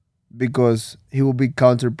because he will be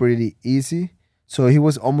countered pretty easy. So he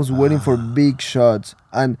was almost waiting for big shots.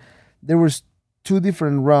 And there was 2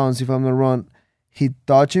 different rounds, if I'm not wrong. He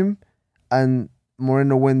touched him and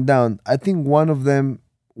Moreno went down. I think one of them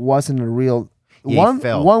wasn't a real Yeah, he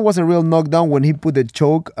fell. one was a real knockdown when he put the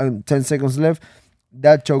choke and 10 seconds left.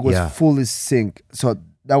 That choke was Yeah. fully synced. So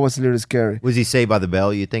that was a little scary. Was he saved by the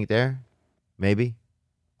bell, you think there? Maybe?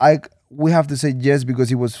 We have to say yes because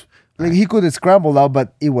he was like he could have scrambled out,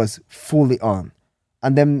 but it was fully on.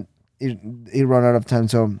 And then it ran out of time.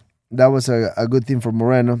 So that was a good thing for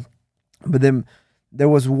Moreno. But then there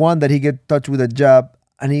was one that he get touched with a jab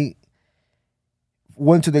and he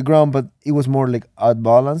went to the ground, but it was more like out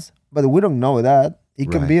balance. But we don't know that. It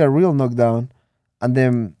can Right. be a real knockdown. And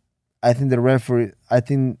then I think the referee, I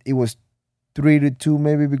think it was 3-2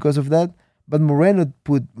 maybe because of that. But Moreno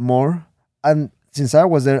put more. And since I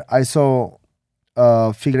was there, I saw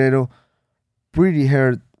Figueiredo pretty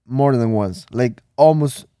hurt more than once. Like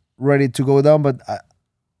almost ready to go down. But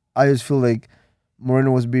I just feel like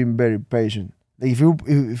Moreno was being very patient. Like if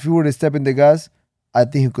he were to step in the gas, I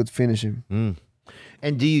think he could finish him.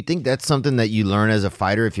 And do you think that's something that you learn as a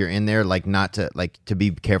fighter if you're in there, like not to to be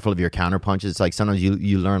careful of your counter punches? Like sometimes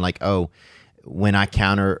you learn like, oh, when I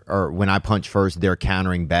counter or when I punch first, they're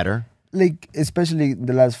countering better. Like especially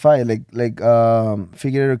the last fight, like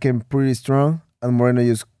Figueiredo came pretty strong, and Moreno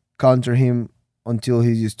just countered him until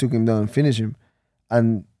he just took him down and finished him.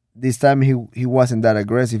 And this time he wasn't that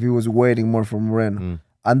aggressive. He was waiting more for Moreno.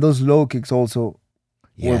 And those low kicks also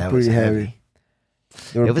were that pretty was heavy.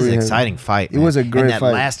 They were It was an pretty heavy. exciting fight. It was a great and that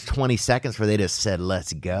fight. last 20 seconds where they just said,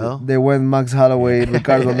 "Let's go." They went Max Holloway,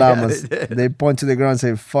 Ricardo Lamas. They point to the ground and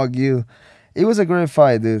say, "Fuck you." It was a great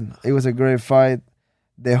fight, dude. It was a great fight.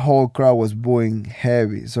 The whole crowd was booing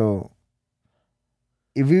heavy. So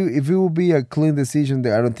if it would be a clean decision,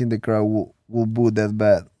 I don't think the crowd will boo that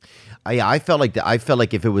bad. I felt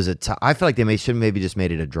like if it was I felt like they should maybe just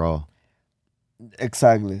made it a draw.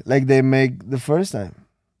 Exactly. Like they make the first time.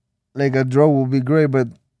 Like a draw would be great, but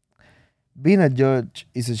being a judge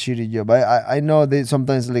is a shitty job. I know they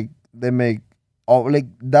sometimes like they make like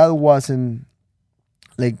that wasn't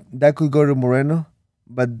like that could go to Moreno,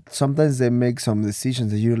 but sometimes they make some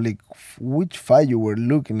decisions that you're like, which fight you were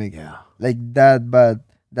looking like, like that bad,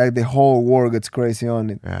 like the whole world gets crazy on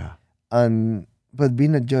it. Yeah. But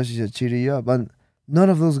being a judge is a shitty job, and none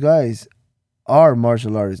of those guys are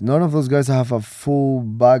martial artists. None of those guys have a full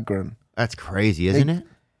background. That's crazy, isn't it?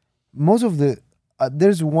 Most of the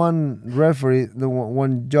there's one referee,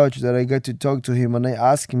 one judge that I got to talk to him, and I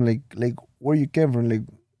asked him like where you came from,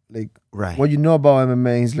 like Right. what you know about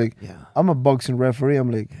MMA. He's like, Yeah. I'm a boxing referee.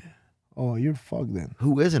 I'm like, oh, you're fucked then.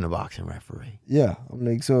 Who isn't a boxing referee? Yeah, I'm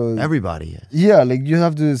like, so Everybody is. yeah, like you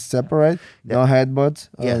have to separate, no headbutts,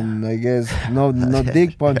 Yeah. and I guess no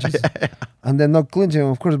dick punches, and then no clinching,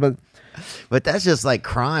 of course. But that's just like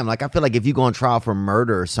crime. Like I feel like if you go on trial for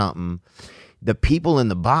murder or something, the people in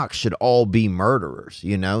the box should all be murderers.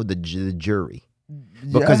 You know, the jury.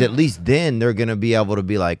 Because yeah. at least then they're going to be able to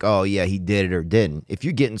be like, oh, yeah, he did it or didn't. If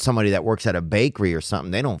you're getting somebody that works at a bakery or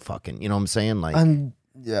something, they don't fucking, you know what I'm saying? Like, And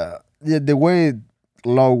yeah, the way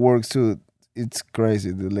law works too, it's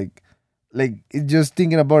crazy, dude. Like it's just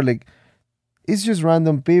thinking about like, it's just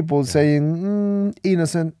random people saying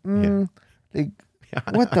innocent. Like,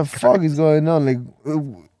 what the fuck is going on? Like,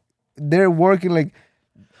 they're working like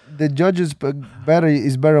the judges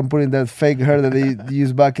is better on putting that fake hair that they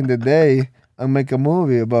used back in the day and make a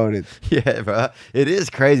movie about it. yeah, bro. It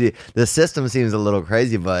is crazy. The system seems a little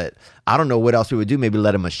crazy, but I don't know what else we would do. Maybe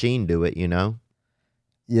let a machine do it, you know?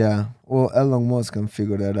 Yeah. Well, Elon Musk can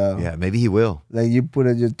figure that out. Yeah, maybe he will. Like you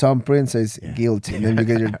put your thumbprint says guilty, and then you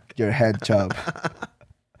get your head chopped.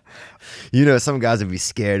 You know, some guys would be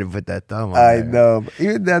scared to put that thumb on I there. know.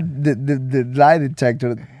 Even that the lie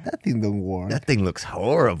detector, that thing don't work. That thing looks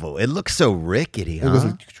horrible. It looks so rickety, It goes huh?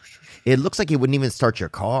 like, It looks like it wouldn't even start your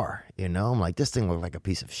car, you know? I'm like, this thing looks like a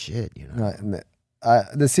piece of shit, you know?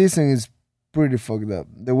 the system is pretty fucked up,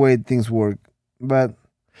 the way things work. But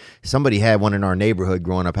Somebody had one in our neighborhood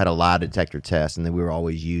growing up, had a lie detector test, and then we were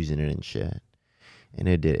always using it and shit. And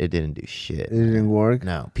it didn't do shit. it didn't work.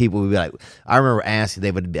 No, people would be like, I remember they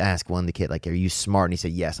would ask one the kid, like, are you smart? And he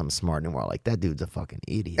said, yes, I'm smart. And we're all like, that dude's a fucking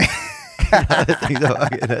idiot.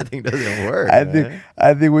 that thing doesn't work.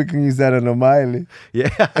 I think we can use that on O'Malley. Yeah.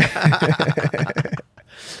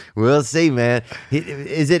 We'll see, man.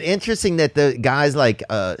 Is it interesting that the guys like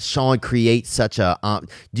Sean create such a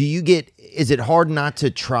is it hard not to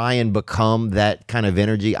try and become that kind of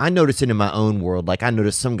energy? I notice it in my own world. Like I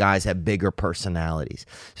notice some guys have bigger personalities.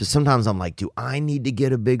 So sometimes I'm like, do I need to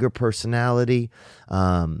get a bigger personality?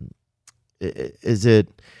 Does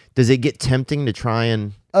it get tempting to try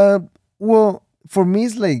and Well, for me,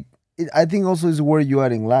 it's like I think also is where you are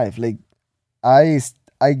in life. Like I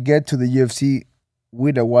get to the UFC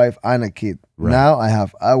with a wife and a kid. Right. Now I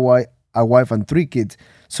have a wife and 3 kids.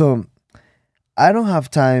 So I don't have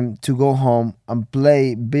time to go home and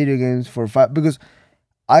play video games for 5 because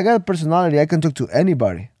I got a personality. I can talk to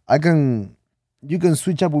anybody. You can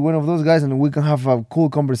switch up with one of those guys and we can have a cool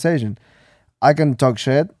conversation. I can talk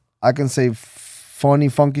shit. I can say funny,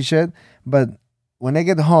 funky shit. But when I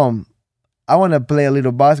get home, I want to play a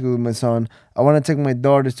little basketball with my son. I want to take my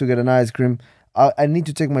daughters to get an ice cream. I need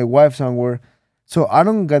to take my wife somewhere. So I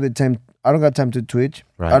don't got time. I don't got time to Twitch.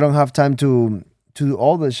 Right. I don't have time to do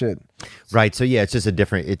all that shit. right? So yeah, it's just a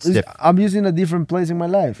different. It's different. I'm using a different place in my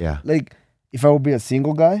life. Yeah. Like if I would be a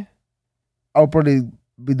single guy, I'll probably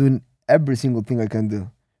be doing every single thing I can do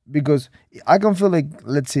because I can feel like,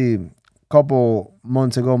 let's see, a couple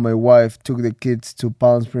months ago, my wife took the kids to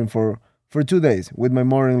Palm Springs for 2 days with my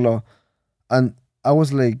mother-in-law, and I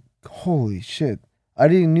was like, holy shit! I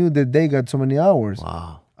didn't knew that they got so many hours.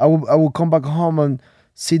 Wow. I would come back home and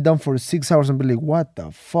sit down for 6 hours and be like, what the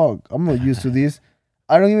fuck? I'm not used to this.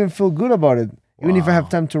 I don't even feel good about it, even if I have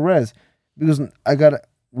time to rest, because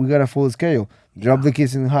we got a full schedule. Drop the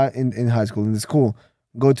kids in high school, in the school,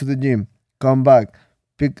 go to the gym, come back,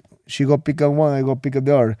 she go pick up one, I go pick up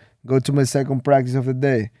the other, go to my second practice of the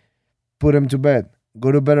day, put them to bed,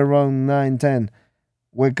 go to bed around 9, 10,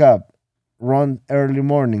 wake up, run early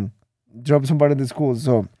morning, drop somebody to school.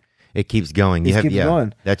 So, It keeps going. You It have, keeps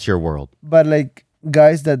going. That's your world. but like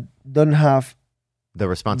guys that don't have The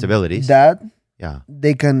responsibilities. that, yeah.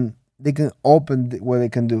 they can open what they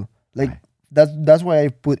can do. Like Right. that's why I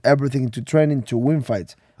put everything into training to win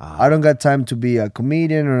fights. I don't got time to be a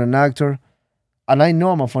comedian or an actor. And I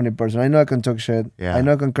know I'm a funny person. I know I can talk shit. Yeah. I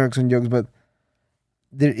know I can crack some jokes, but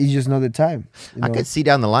there is just not the time. You I know? could see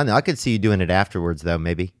down the line, though. I could see you doing it afterwards, though,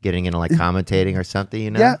 maybe getting into like commentating or something, you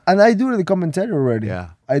know? Yeah, and I do the commentary already. Yeah.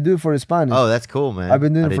 I do it for Spanish. Oh, that's cool, man. I've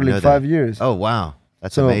been doing I it for didn't like know that. 5 years. Oh, wow.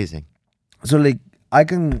 That's So- amazing. So like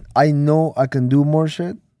I know I can do more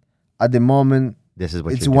shit. At the moment, This is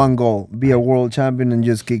what it's you're one goal: be a world champion and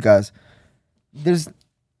just kick ass.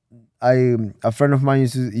 A friend of mine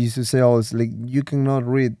used to say always like you cannot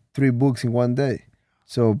read 3 books in one day.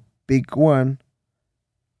 So pick one,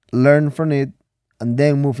 learn from it, and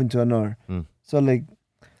then move into another. Mm. So like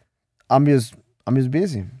I'm just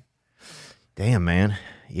busy. Damn, man.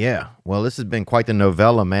 Yeah. Well, this has been quite the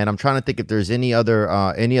novella, man. I'm trying to think if there's any other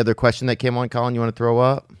question that came on, Colin, you want to throw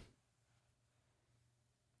up?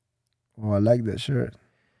 Oh, I like that shirt.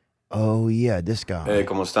 Oh, yeah, this guy. Hey,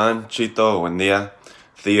 ¿cómo están? Chito, buen día.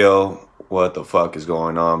 Theo, what the fuck is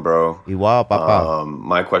going on, bro? Igual, papá.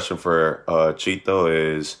 My question for Chito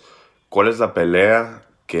is, ¿cuál es la pelea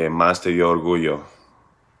que más te dio orgullo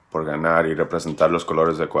por ganar y representar los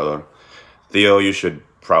colores de Ecuador? Theo, you should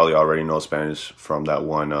probably already know Spanish from that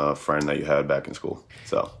one friend that you had back in school.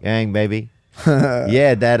 So, Gang, baby.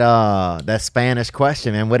 Yeah, that Spanish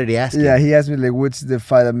question, man. What did he ask you? Yeah, he asked me like, "What's the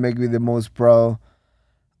fight that make me the most proud?"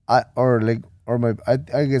 I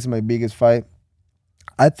guess my biggest fight.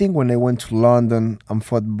 I think when I went to London and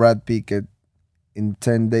fought Brad Pickett in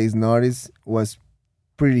 10 days' notice was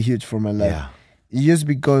pretty huge for my life. Yeah. Just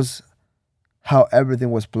because how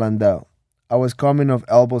everything was planned out. I was coming off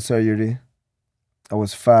elbow surgery. I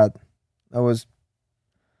was fat. I would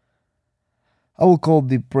call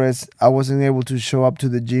depressed. I wasn't able to show up to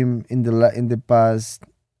the gym in the past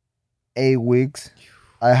 8 weeks.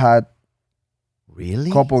 I had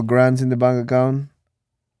Really? couple grants in the bank account.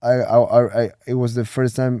 It was the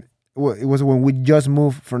first time. It was when we just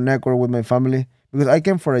moved from Ecuador with my family because I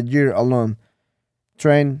came for a year alone,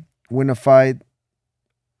 train, win a fight,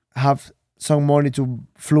 have some money to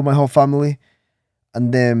flew my whole family,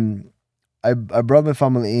 and then I brought my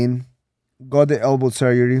family in, got the elbow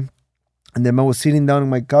surgery, and then I was sitting down on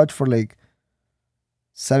my couch for like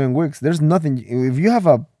 7 weeks. There's nothing if you have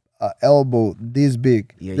a elbow this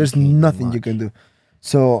big. Yeah, you there's can't do nothing you much. can do.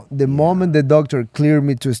 So the moment the doctor cleared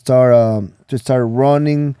me to start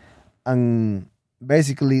running and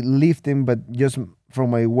basically lifting, but just from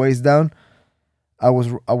my waist down, I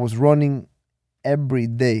was running every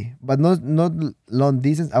day, but not long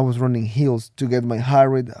distance. I was running hills to get my heart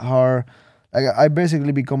rate higher. Like I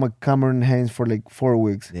basically become a Cameron Haynes for like 4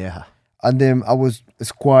 weeks, Yeah. and then I was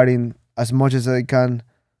squatting as much as I can,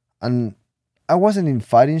 and I wasn't in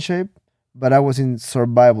fighting shape, but I was in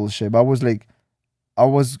survival shape. I was like, I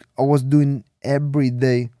was doing every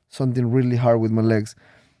day something really hard with my legs,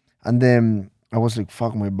 and then I was like,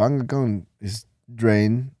 fuck, my bank account is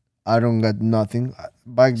drained. I don't got nothing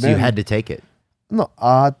back So then. you had to take it. No,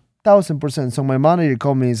 1,000%. So my manager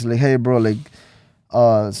called me. He's like, "Hey, bro, like,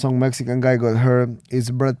 some Mexican guy got hurt. It's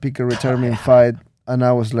Brad Pickett retirement fight." And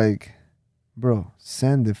I was like, "Bro,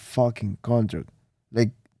 send the fucking contract,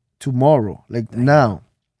 like tomorrow, like now."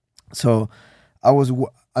 So I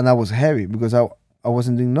was heavy because I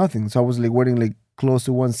wasn't doing nothing. So I was like waiting like close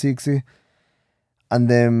to 160, and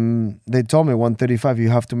then they told me 135. You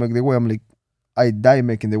have to make the way. I'm like, I die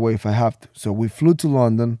making the way if I have to. So we flew to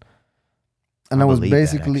London. And I was believe that,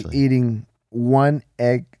 basically actually. eating 1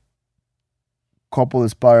 egg, couple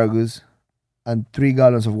asparagus, and 3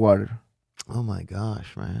 gallons of water. Oh my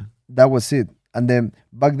gosh, man. That was it. And then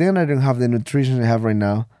back then I didn't have the nutrition I have right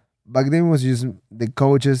now. Back then it was just the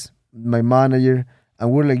coaches, my manager,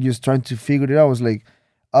 and we're like just trying to figure it out. I was like,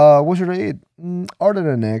 what should I eat? Order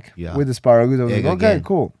an egg Yeah. with asparagus. I was Egg like, okay, again.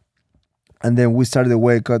 cool. And then we started the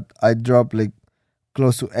weight cut. I dropped like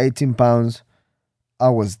close to 18 pounds. I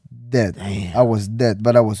was dead. Damn. I was dead,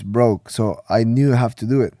 but I was broke. So I knew I have to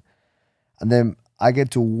do it. And then I get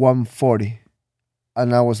to 140.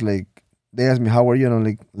 And I was like, they asked me, how are you? And I'm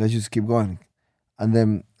like, let's just keep going. And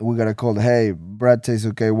then we got a call, hey, Brad says,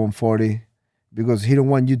 okay, 140. Because he don't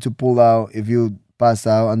want you to pull out if you pass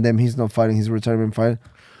out. And then he's not fighting his retirement fight.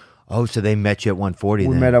 Oh, so they met you at 140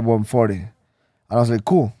 We then. met at 140. And I was like,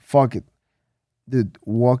 cool, fuck it. Dude,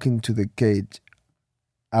 walking to the cage,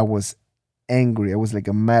 I was angry. I was like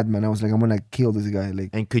a madman. I was like, I'm gonna kill this guy.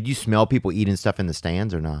 Like, And could you smell people eating stuff in the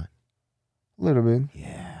stands or not? A little bit.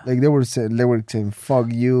 Yeah. Like they were saying, "Fuck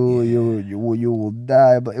you, you will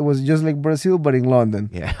die." But it was just like Brazil, but in London.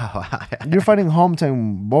 Yeah. You're fighting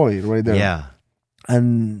hometown boy right there. Yeah.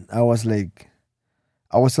 And I was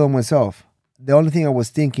telling myself, the only thing I was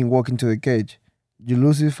thinking walking to the cage, you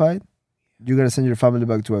lose this fight, you gotta send your family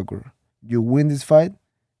back to Ecuador. You win this fight,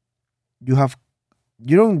 you're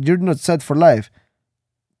not set for life.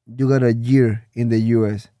 You got a year in the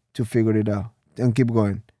US to figure it out and keep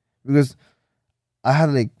going. Because I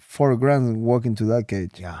had like $4,000 walking to that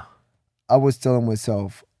cage. Yeah. I was telling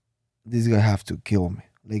myself, this guy have to kill me.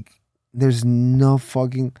 Like, there's no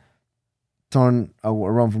fucking turn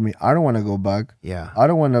around for me. I don't want to go back. Yeah. I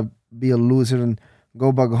don't want to be a loser and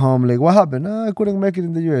go back home. Like, what happened? I couldn't make it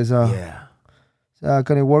in the US. Yeah.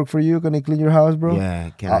 Can I work for you? Can I clean your house, bro? Yeah.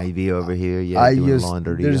 Can I be over here? Yeah. Doing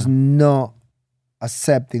laundry. There's no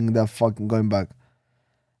accepting that fucking going back.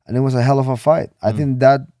 And it was a hell of a fight. I think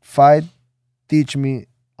that fight teach me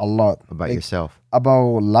a lot. About like, yourself.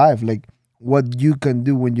 About life. Like, what you can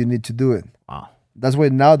do when you need to do it. Wow. That's why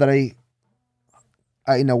now that I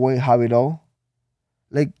in a way have it all,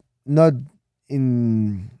 like not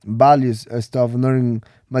in values and stuff, not in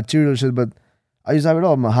material shit, but I just have it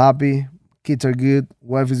all. I'm happy, kids are good,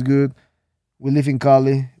 wife is good, we live in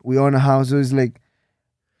Cali, we own a house. So it's like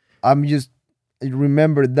I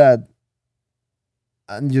remember that,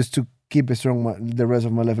 and just to keep it strong the rest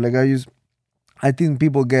of my life. Like I think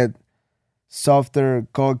people get softer,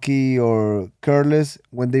 cocky, or careless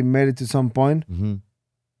when they made it to some point. Mm-hmm.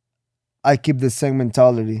 I keep the same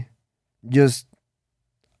mentality. Just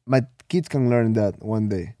my kids can learn that one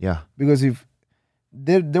day. Yeah. Because if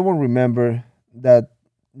they won't remember that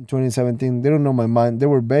in 2017, they don't know my mind. They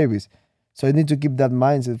were babies. So I need to keep that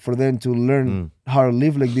mindset for them to learn how to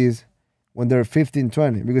live like this when they're 15,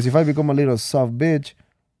 20. Because if I become a little soft bitch,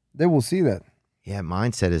 they will see that. Yeah,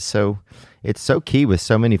 mindset is it's so key with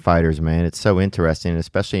so many fighters, man. It's so interesting,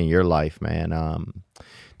 especially in your life, man.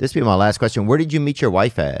 This will be my last question. Where did you meet your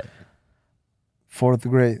wife at? 4th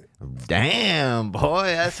grade. Damn, boy,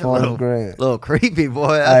 that's Fourth grade. little creepy,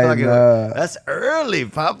 boy. That's early,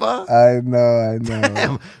 Papa. I know.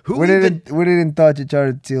 Damn. We didn't touch each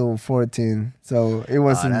other till 14, so it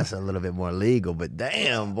wasn't. That's a little bit more legal, but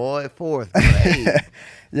damn, boy, 4th grade.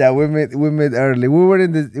 Yeah, we met early. We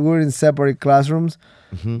were in separate classrooms,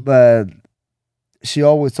 but she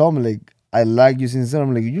always told me like, I like you since then.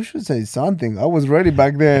 I'm like, you should say something. I was ready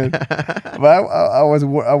back then, but I was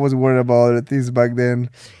worried about other things back then.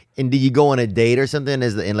 And did you go on a date or something?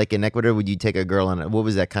 In Ecuador, would you take a girl on? What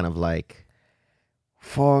was that kind of like?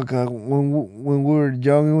 Fuck, when we were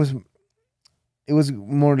young, it was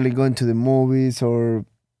more like going to the movies or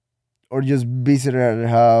just visit her at her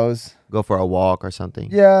house. Go for a walk or something.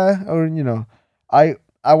 Yeah, or I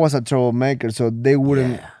was a troublemaker, so they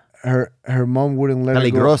wouldn't. Yeah. Her mom wouldn't let her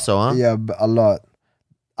go. Peligroso, huh? Yeah, a lot.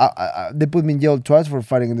 They put me in jail twice for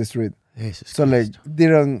fighting in the street. Jesus so Christ.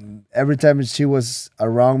 Like, every time she was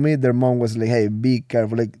around me, their mom was like, "Hey, be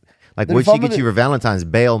careful." Like what'd she get you for Valentine's?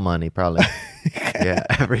 Bail money, probably. Yeah,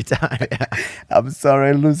 every time. Yeah. I'm sorry,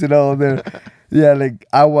 I lose it all there. Yeah, like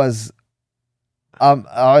I was.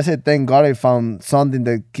 I said, thank God I found something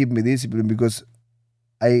that keep me disciplined, because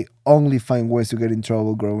I only find ways to get in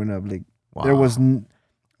trouble growing up. Like there was.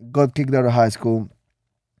 Got kicked out of high school.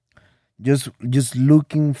 Just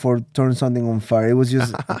looking for turn something on fire. It was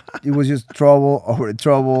just trouble over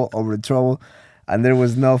trouble, and there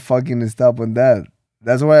was no fucking stop on that.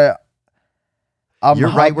 That's why You're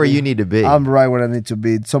right where you need to be. I'm right where I need to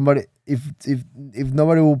be. Somebody, if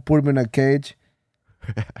nobody will put me in a cage,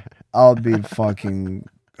 I'll be fucking.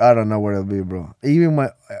 I don't know where I'll be, bro. Even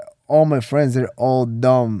all my friends, they're all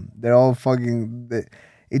dumb. They're all fucking.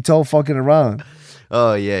 It's all fucking around.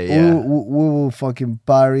 Oh, yeah. We will fucking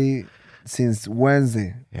party since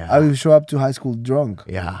Wednesday. Yeah. I will show up to high school drunk.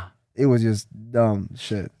 Yeah. It was just dumb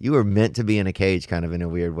shit. You were meant to be in a cage kind of in a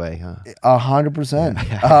weird way, huh? 100%.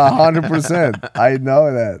 100%. I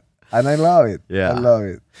know that. And I love it. Yeah. I love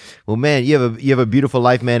it. Well, man, you have a beautiful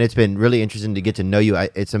life, man. It's been really interesting to get to know you.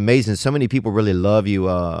 It's amazing. So many people really love you.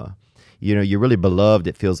 You're really beloved,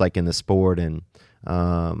 it feels like, in the sport. And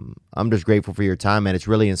I'm just grateful for your time, man. It's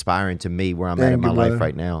really inspiring to me where I'm at in my life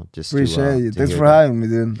right now. Just appreciate you. Thanks for having me,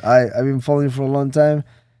 dude. I've been following you for a long time.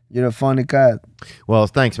 You're a funny cat. Well,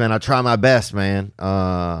 thanks, man. I'll try my best, man.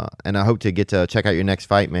 And I hope to get to check out your next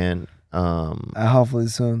fight, man. Hopefully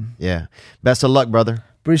soon. Yeah. Best of luck, brother.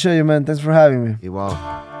 Appreciate you, man. Thanks for having me. You're welcome.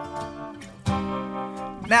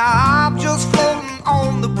 Now I'm just floating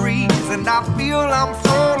on the breeze, and I feel I'm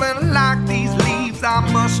falling like these leaves. I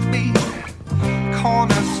must be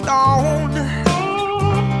cornerstone.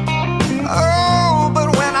 Oh,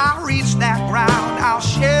 but when I reach that ground,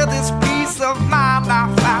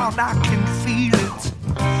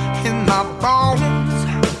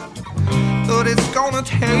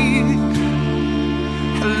 gonna take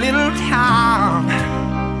a little time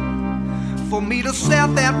for me to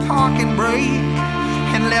set that parking brake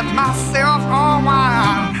and let myself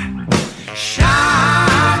unwind.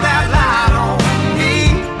 Shine that light on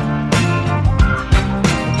me.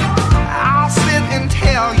 I'll sit and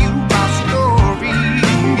tell you my stories.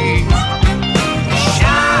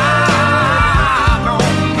 Shine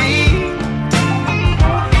on me,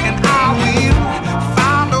 and I will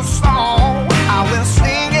find a song. I will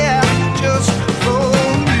sing it just for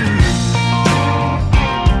you.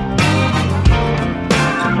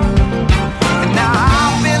 And now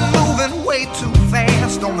I've been moving way too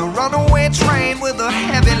fast on the runaway train with a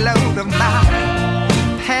heavy load of my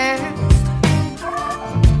past.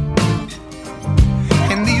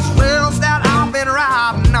 And these rails that I've been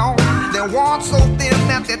riding on, they're worn so thin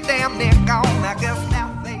that they're damn near gone. I guess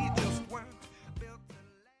that they just weren't built to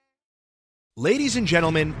last. Ladies and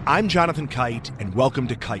gentlemen, I'm Jonathan Kite, and welcome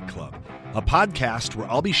to Kite Club, a podcast where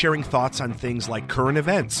I'll be sharing thoughts on things like current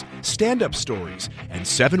events, stand-up stories, and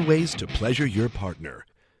 7 ways to pleasure your partner.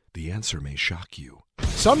 The answer may shock you.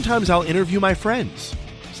 Sometimes I'll interview my friends.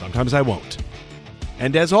 Sometimes I won't.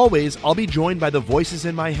 And as always, I'll be joined by the voices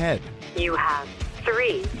in my head. You have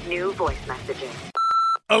 3 new voice messages.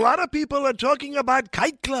 A lot of people are talking about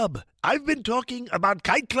Kite Club. I've been talking about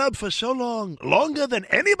Kite Club for so long, longer than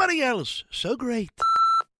anybody else. So great.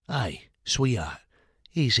 Hey, sweetheart,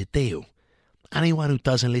 here's the deal. Anyone who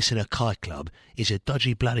doesn't listen to Kite Club is a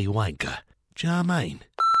dodgy bloody wanker. Do you know what I mean?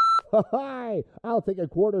 Hi, I'll take a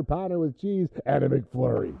quarter pounder with cheese and a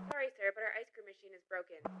McFlurry. Sorry, sir, but our ice cream machine is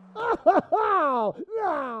broken.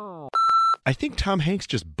 No! I think Tom Hanks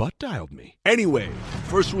just butt-dialed me. Anyway,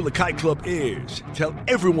 first rule of Kite Club is tell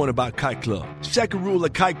everyone about Kite Club. Second rule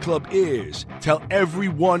of Kite Club is tell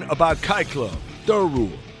everyone about Kite Club. Third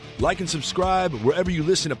rule, like and subscribe wherever you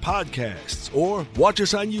listen to podcasts or watch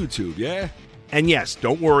us on YouTube, yeah? And yes,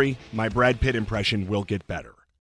 don't worry, my Brad Pitt impression will get better.